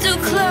shadow's too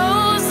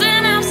close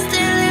and I'm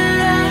still in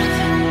love.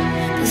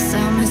 Cause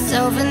I'm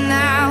myself and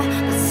now,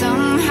 but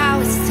somehow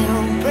it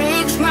still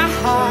breaks my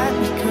heart.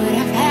 We could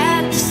have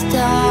had to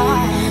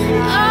start.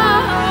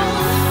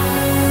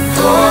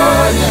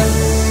 Oh, love,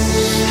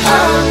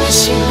 how I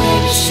miss you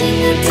every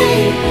single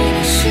day when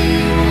I see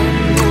you on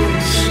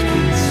those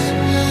streets.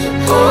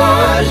 Oh,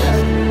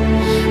 love,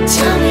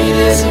 tell me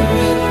there's a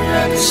river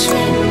I can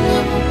swim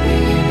that will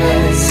bring you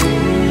back to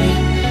me.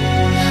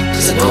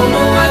 'Cause I don't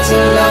know how to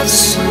love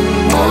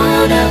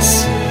someone else.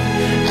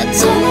 I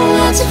don't know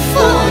how to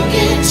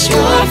forget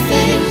your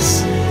face.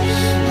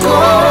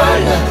 Oh,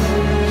 love,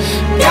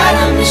 God,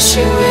 I miss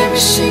you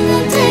every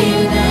single day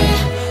and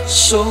night,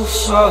 so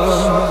far.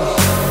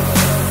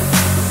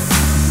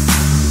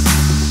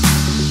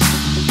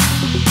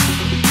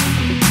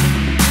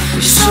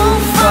 So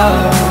far.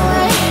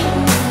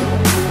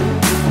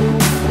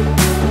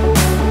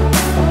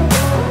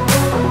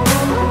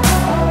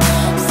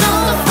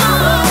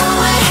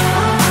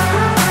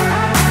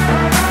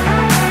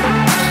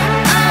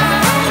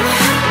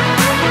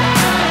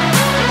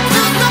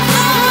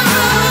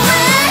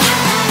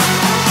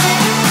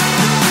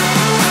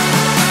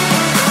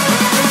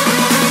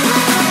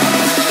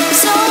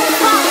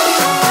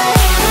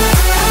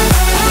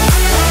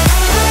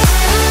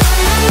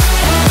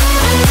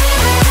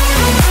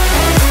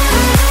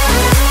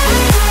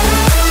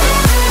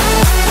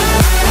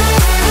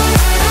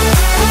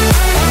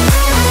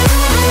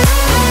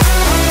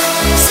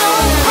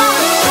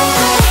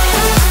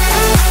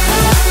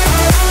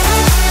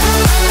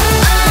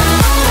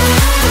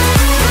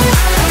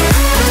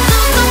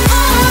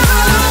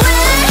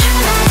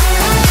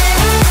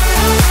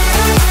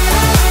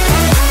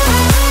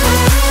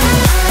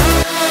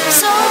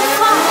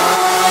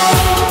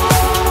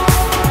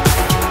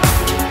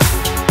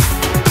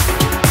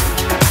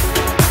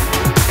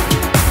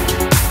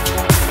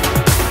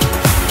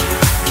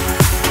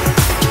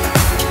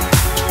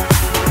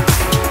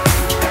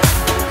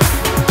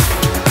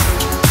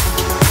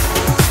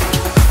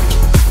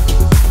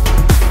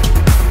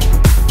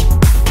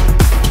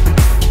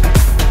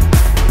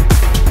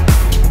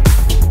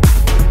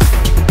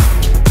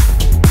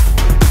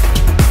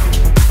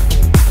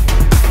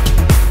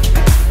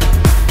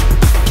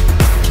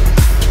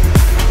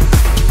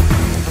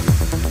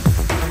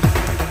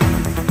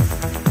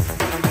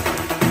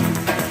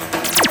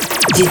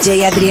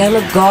 DJ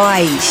Adriano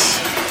Góes.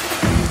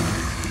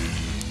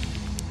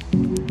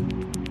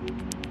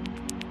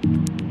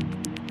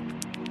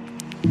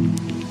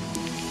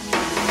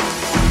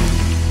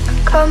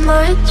 Got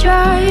my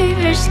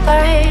driver's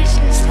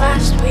license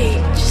last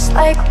week, just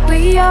like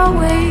we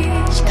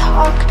always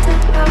talked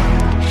about.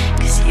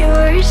 Cause you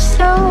were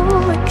so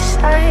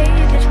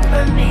excited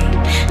for me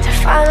to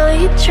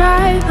finally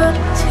drive up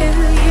to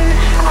your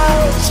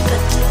house. But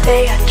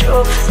today I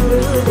drove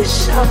through the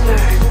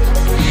suburbs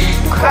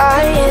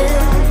crying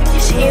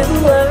cause you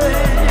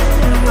weren't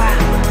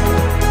around.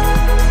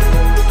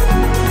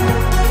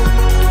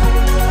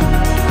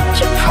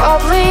 You're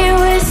probably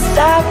with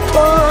that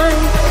one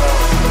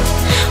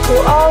who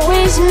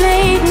always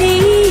made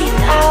me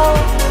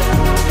doubt.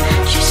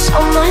 She's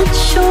so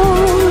much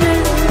older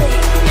than me.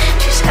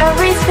 She's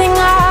everything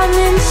I'm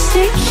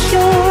insecure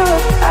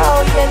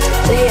about. Yet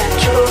today I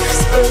drove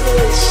through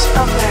the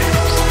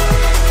suburbs,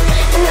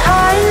 and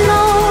I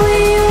know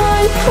we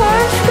weren't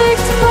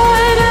perfect,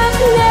 but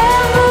I've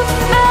never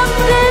felt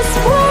this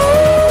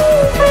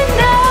way for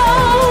no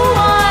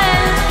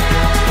one.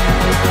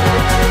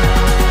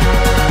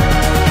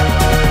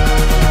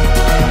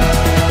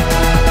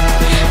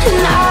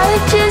 And I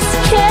just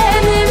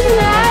can't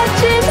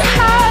imagine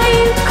how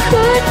you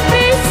could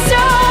be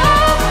so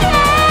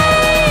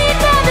okay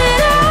now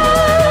that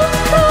I'm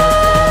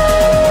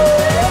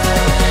gone.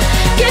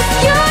 Guess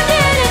you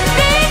didn't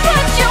think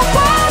what you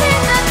wanted,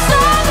 that's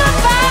all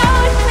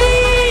about me.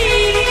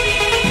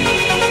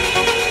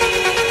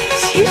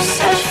 'Cause you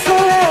said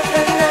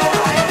forever, now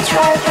I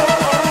drive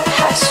along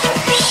past your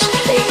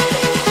street.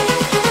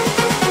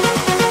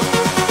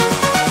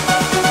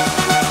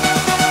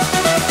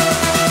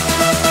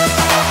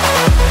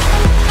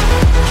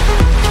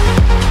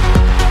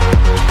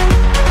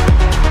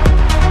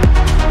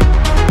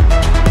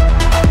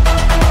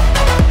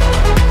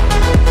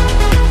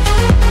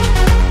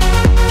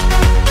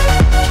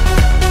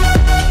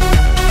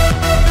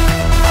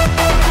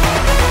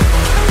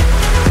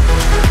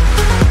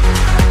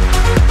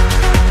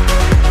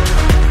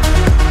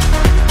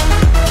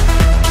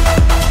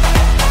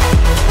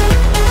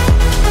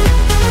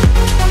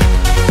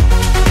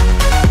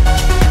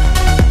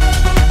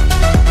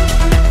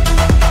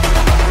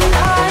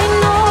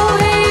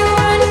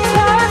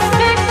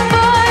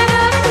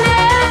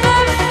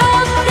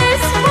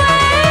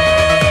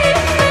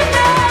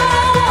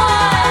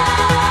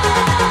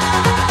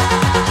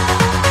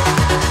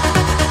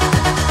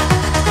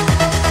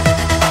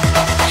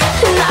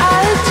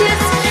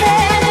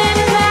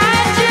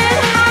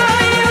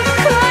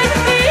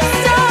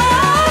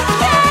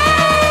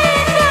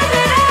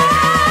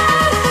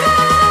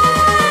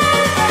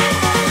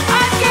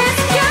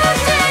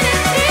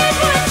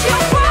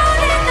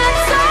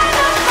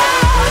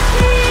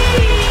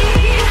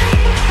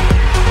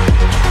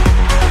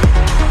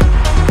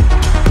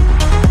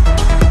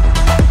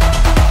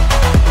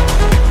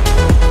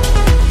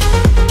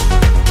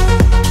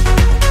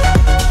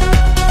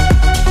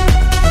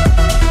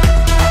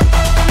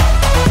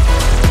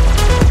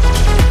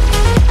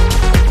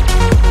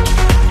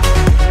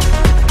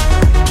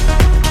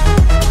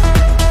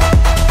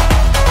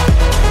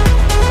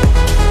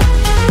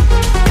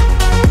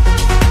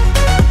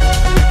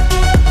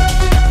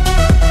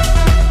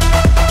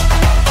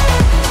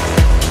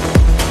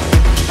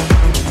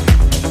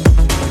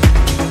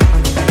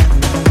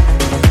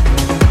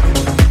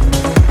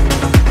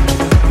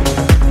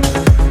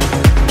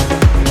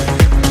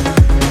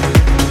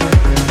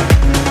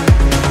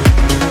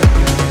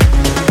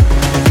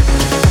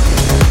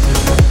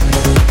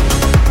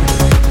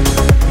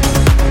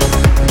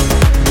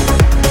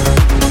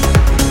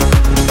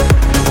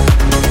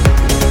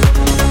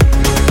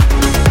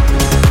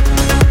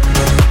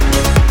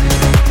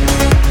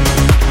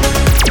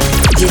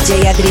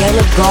 DJ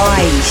Adriano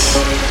Góes.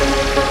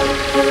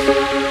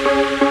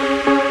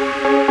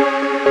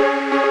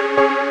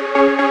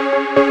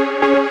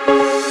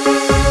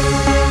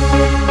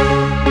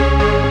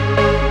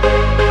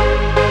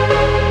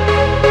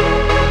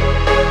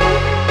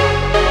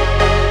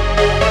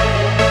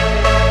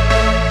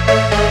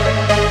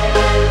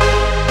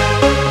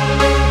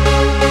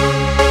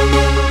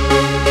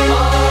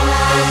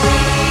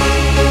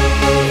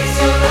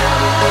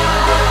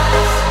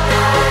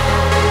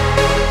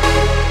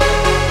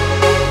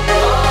 All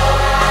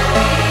I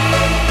need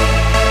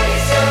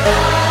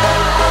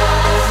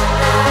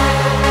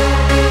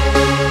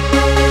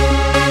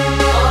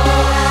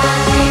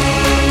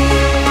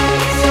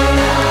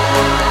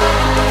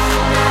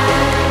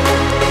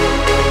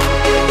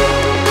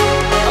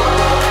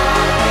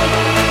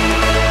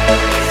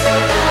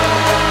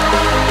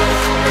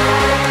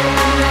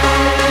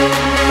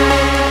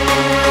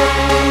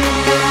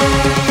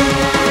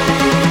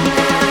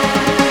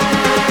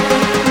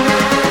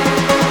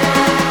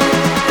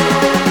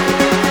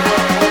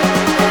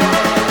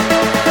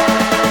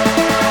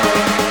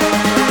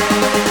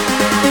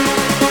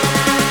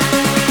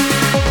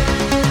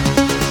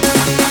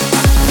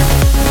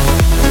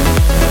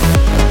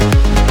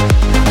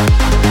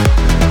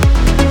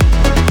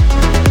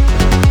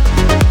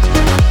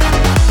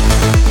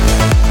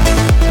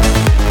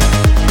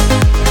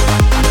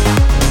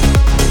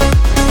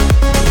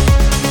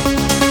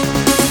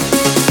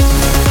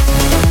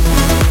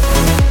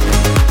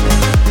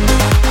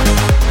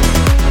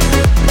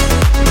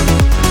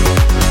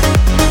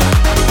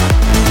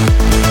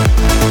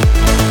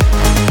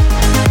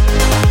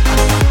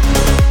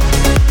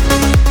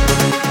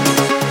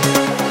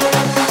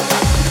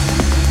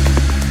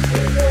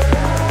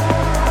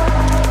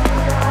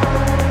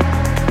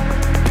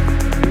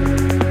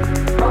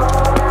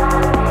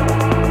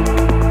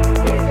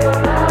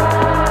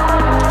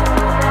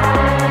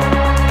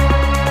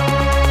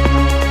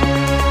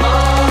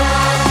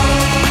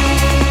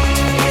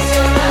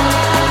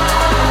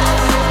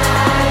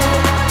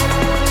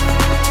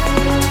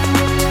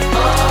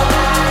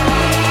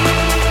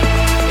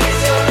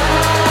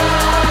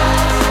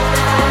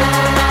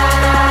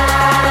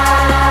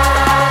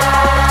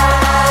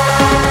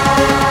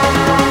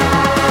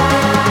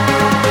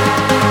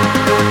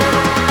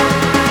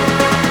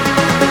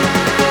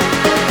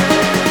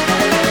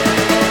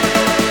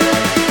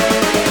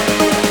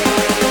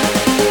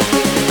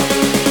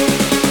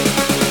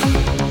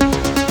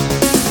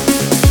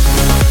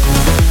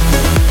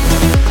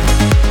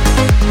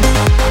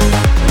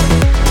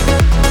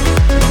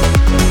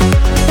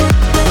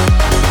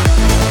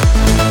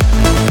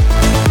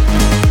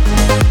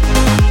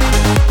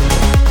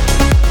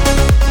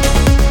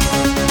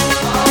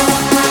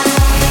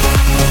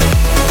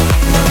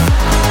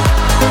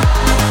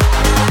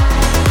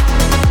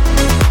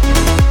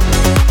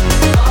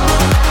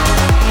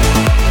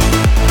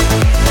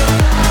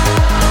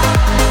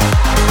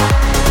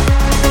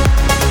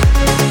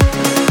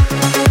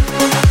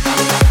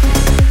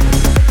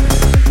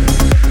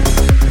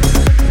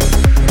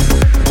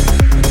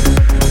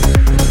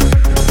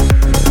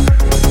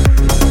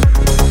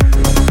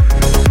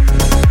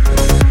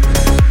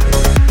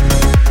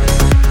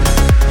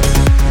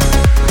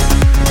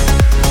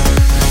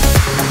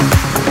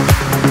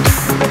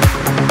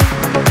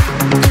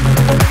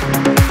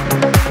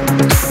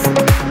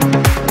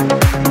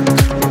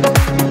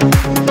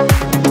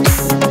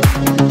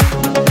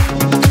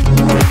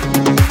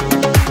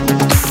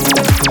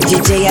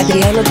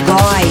Adriano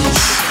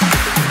Góes.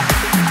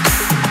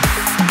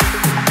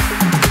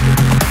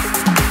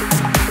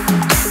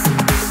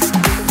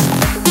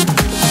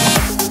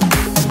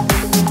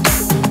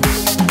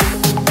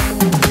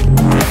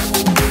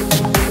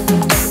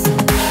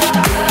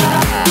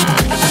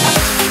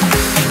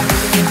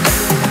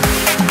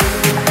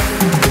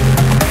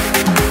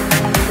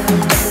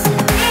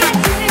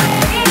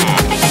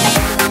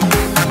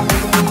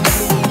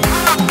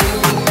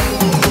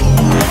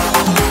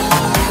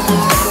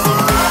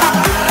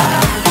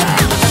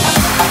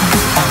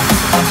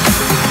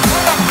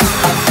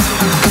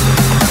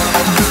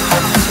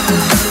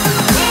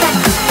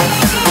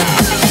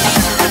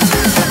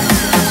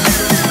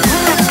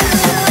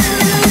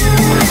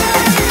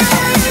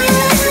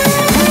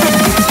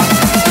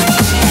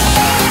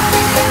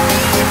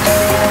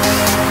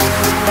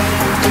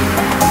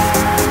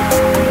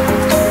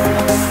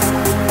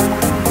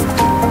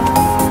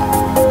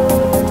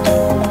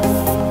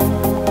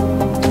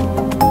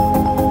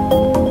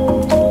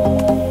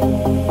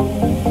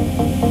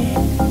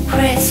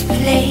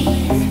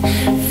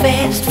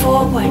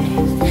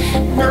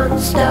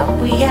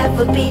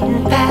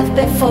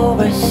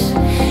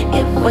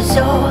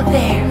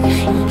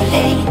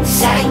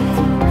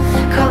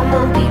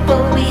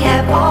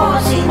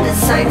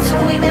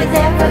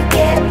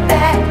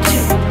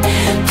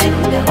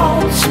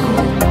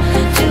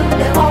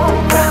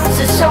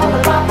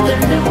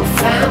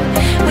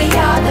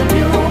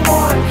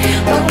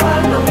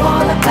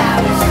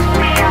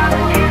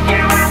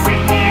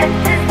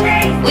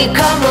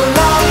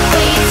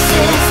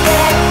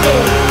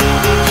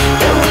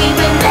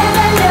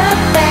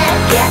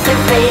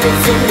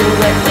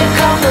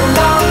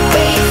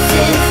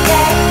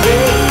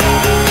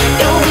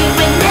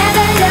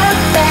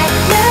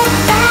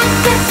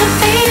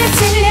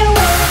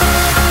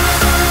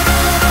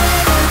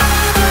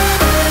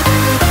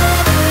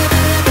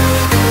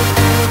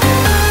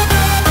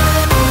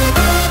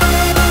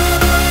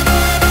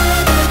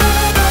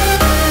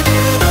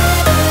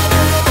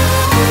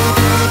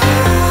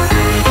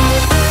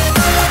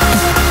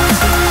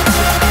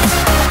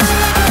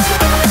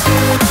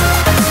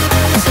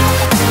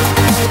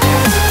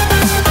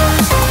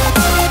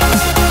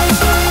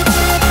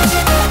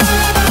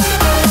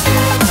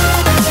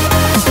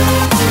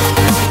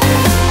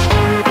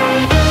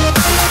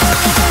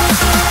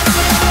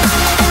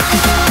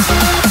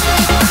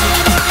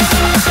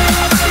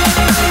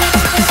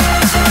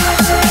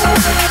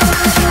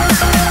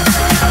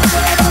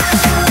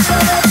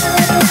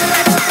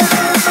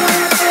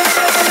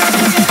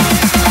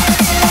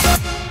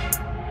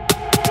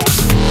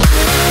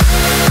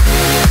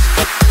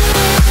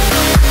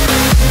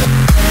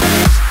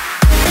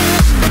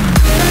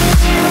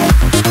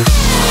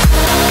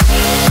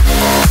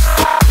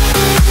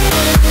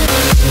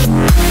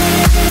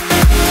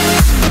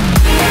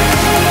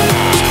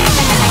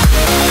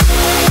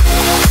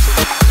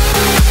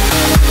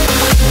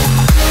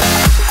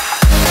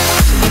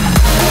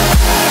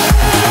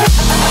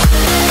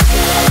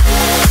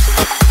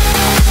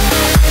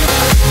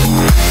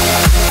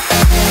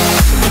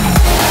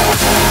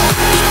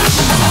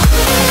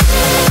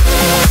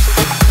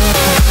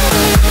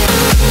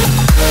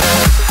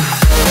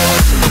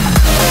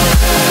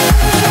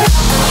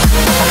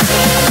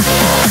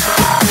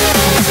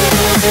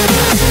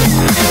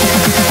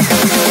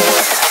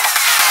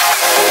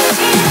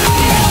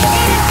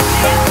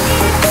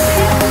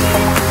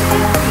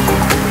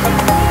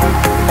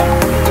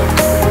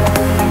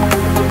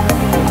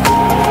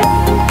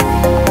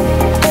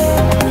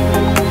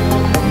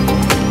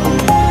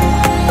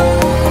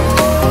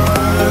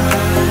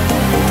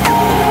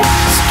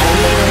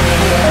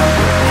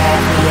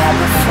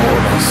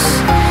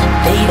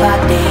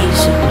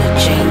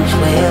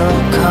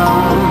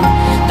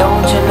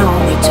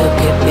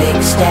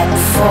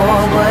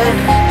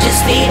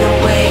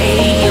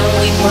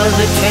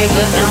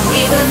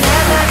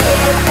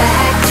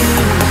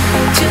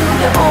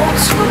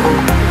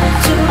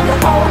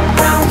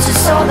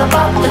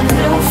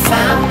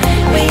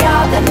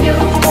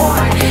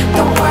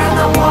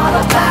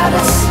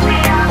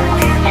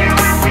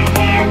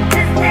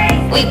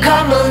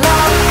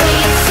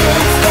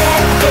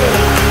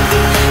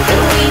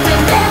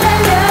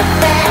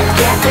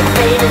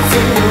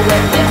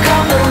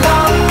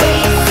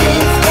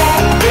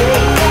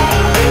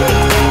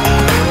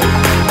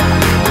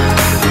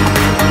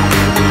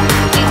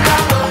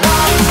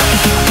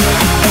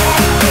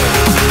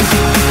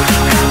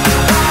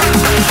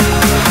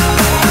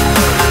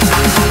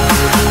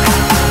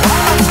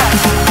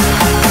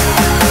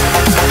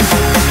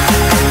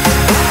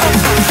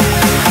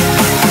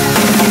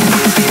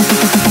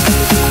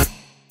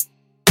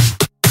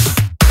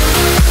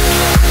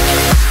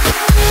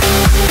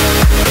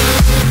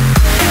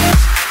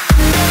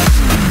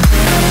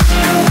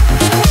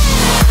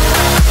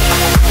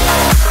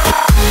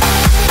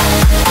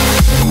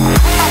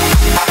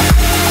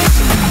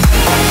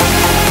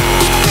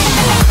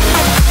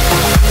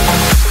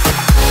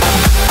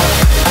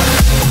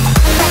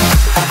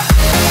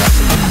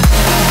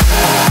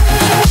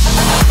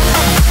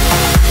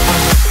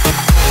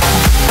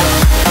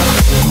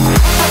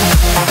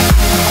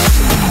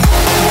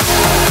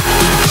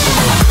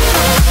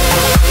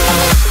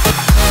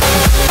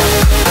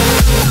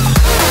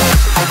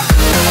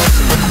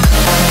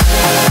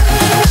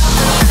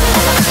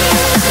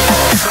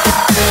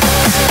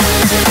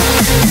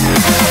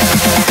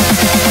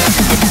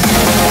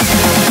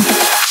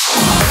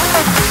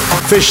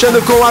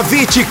 Fechando com a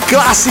Avicii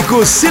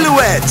clássico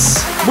Silhouettes.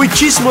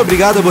 Muitíssimo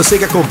obrigado a você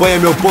que acompanha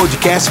meu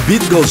podcast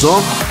Beat Goes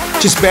On.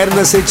 Te espero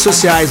nas redes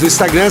sociais. No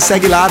Instagram,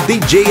 segue lá,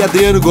 DJ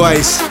Adriano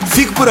Góes.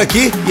 Fico por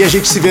aqui e a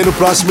gente se vê no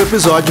próximo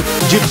episódio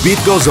de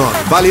Beat Goes On.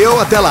 Valeu,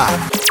 até lá.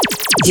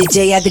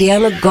 DJ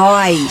Adriano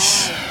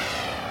Góes.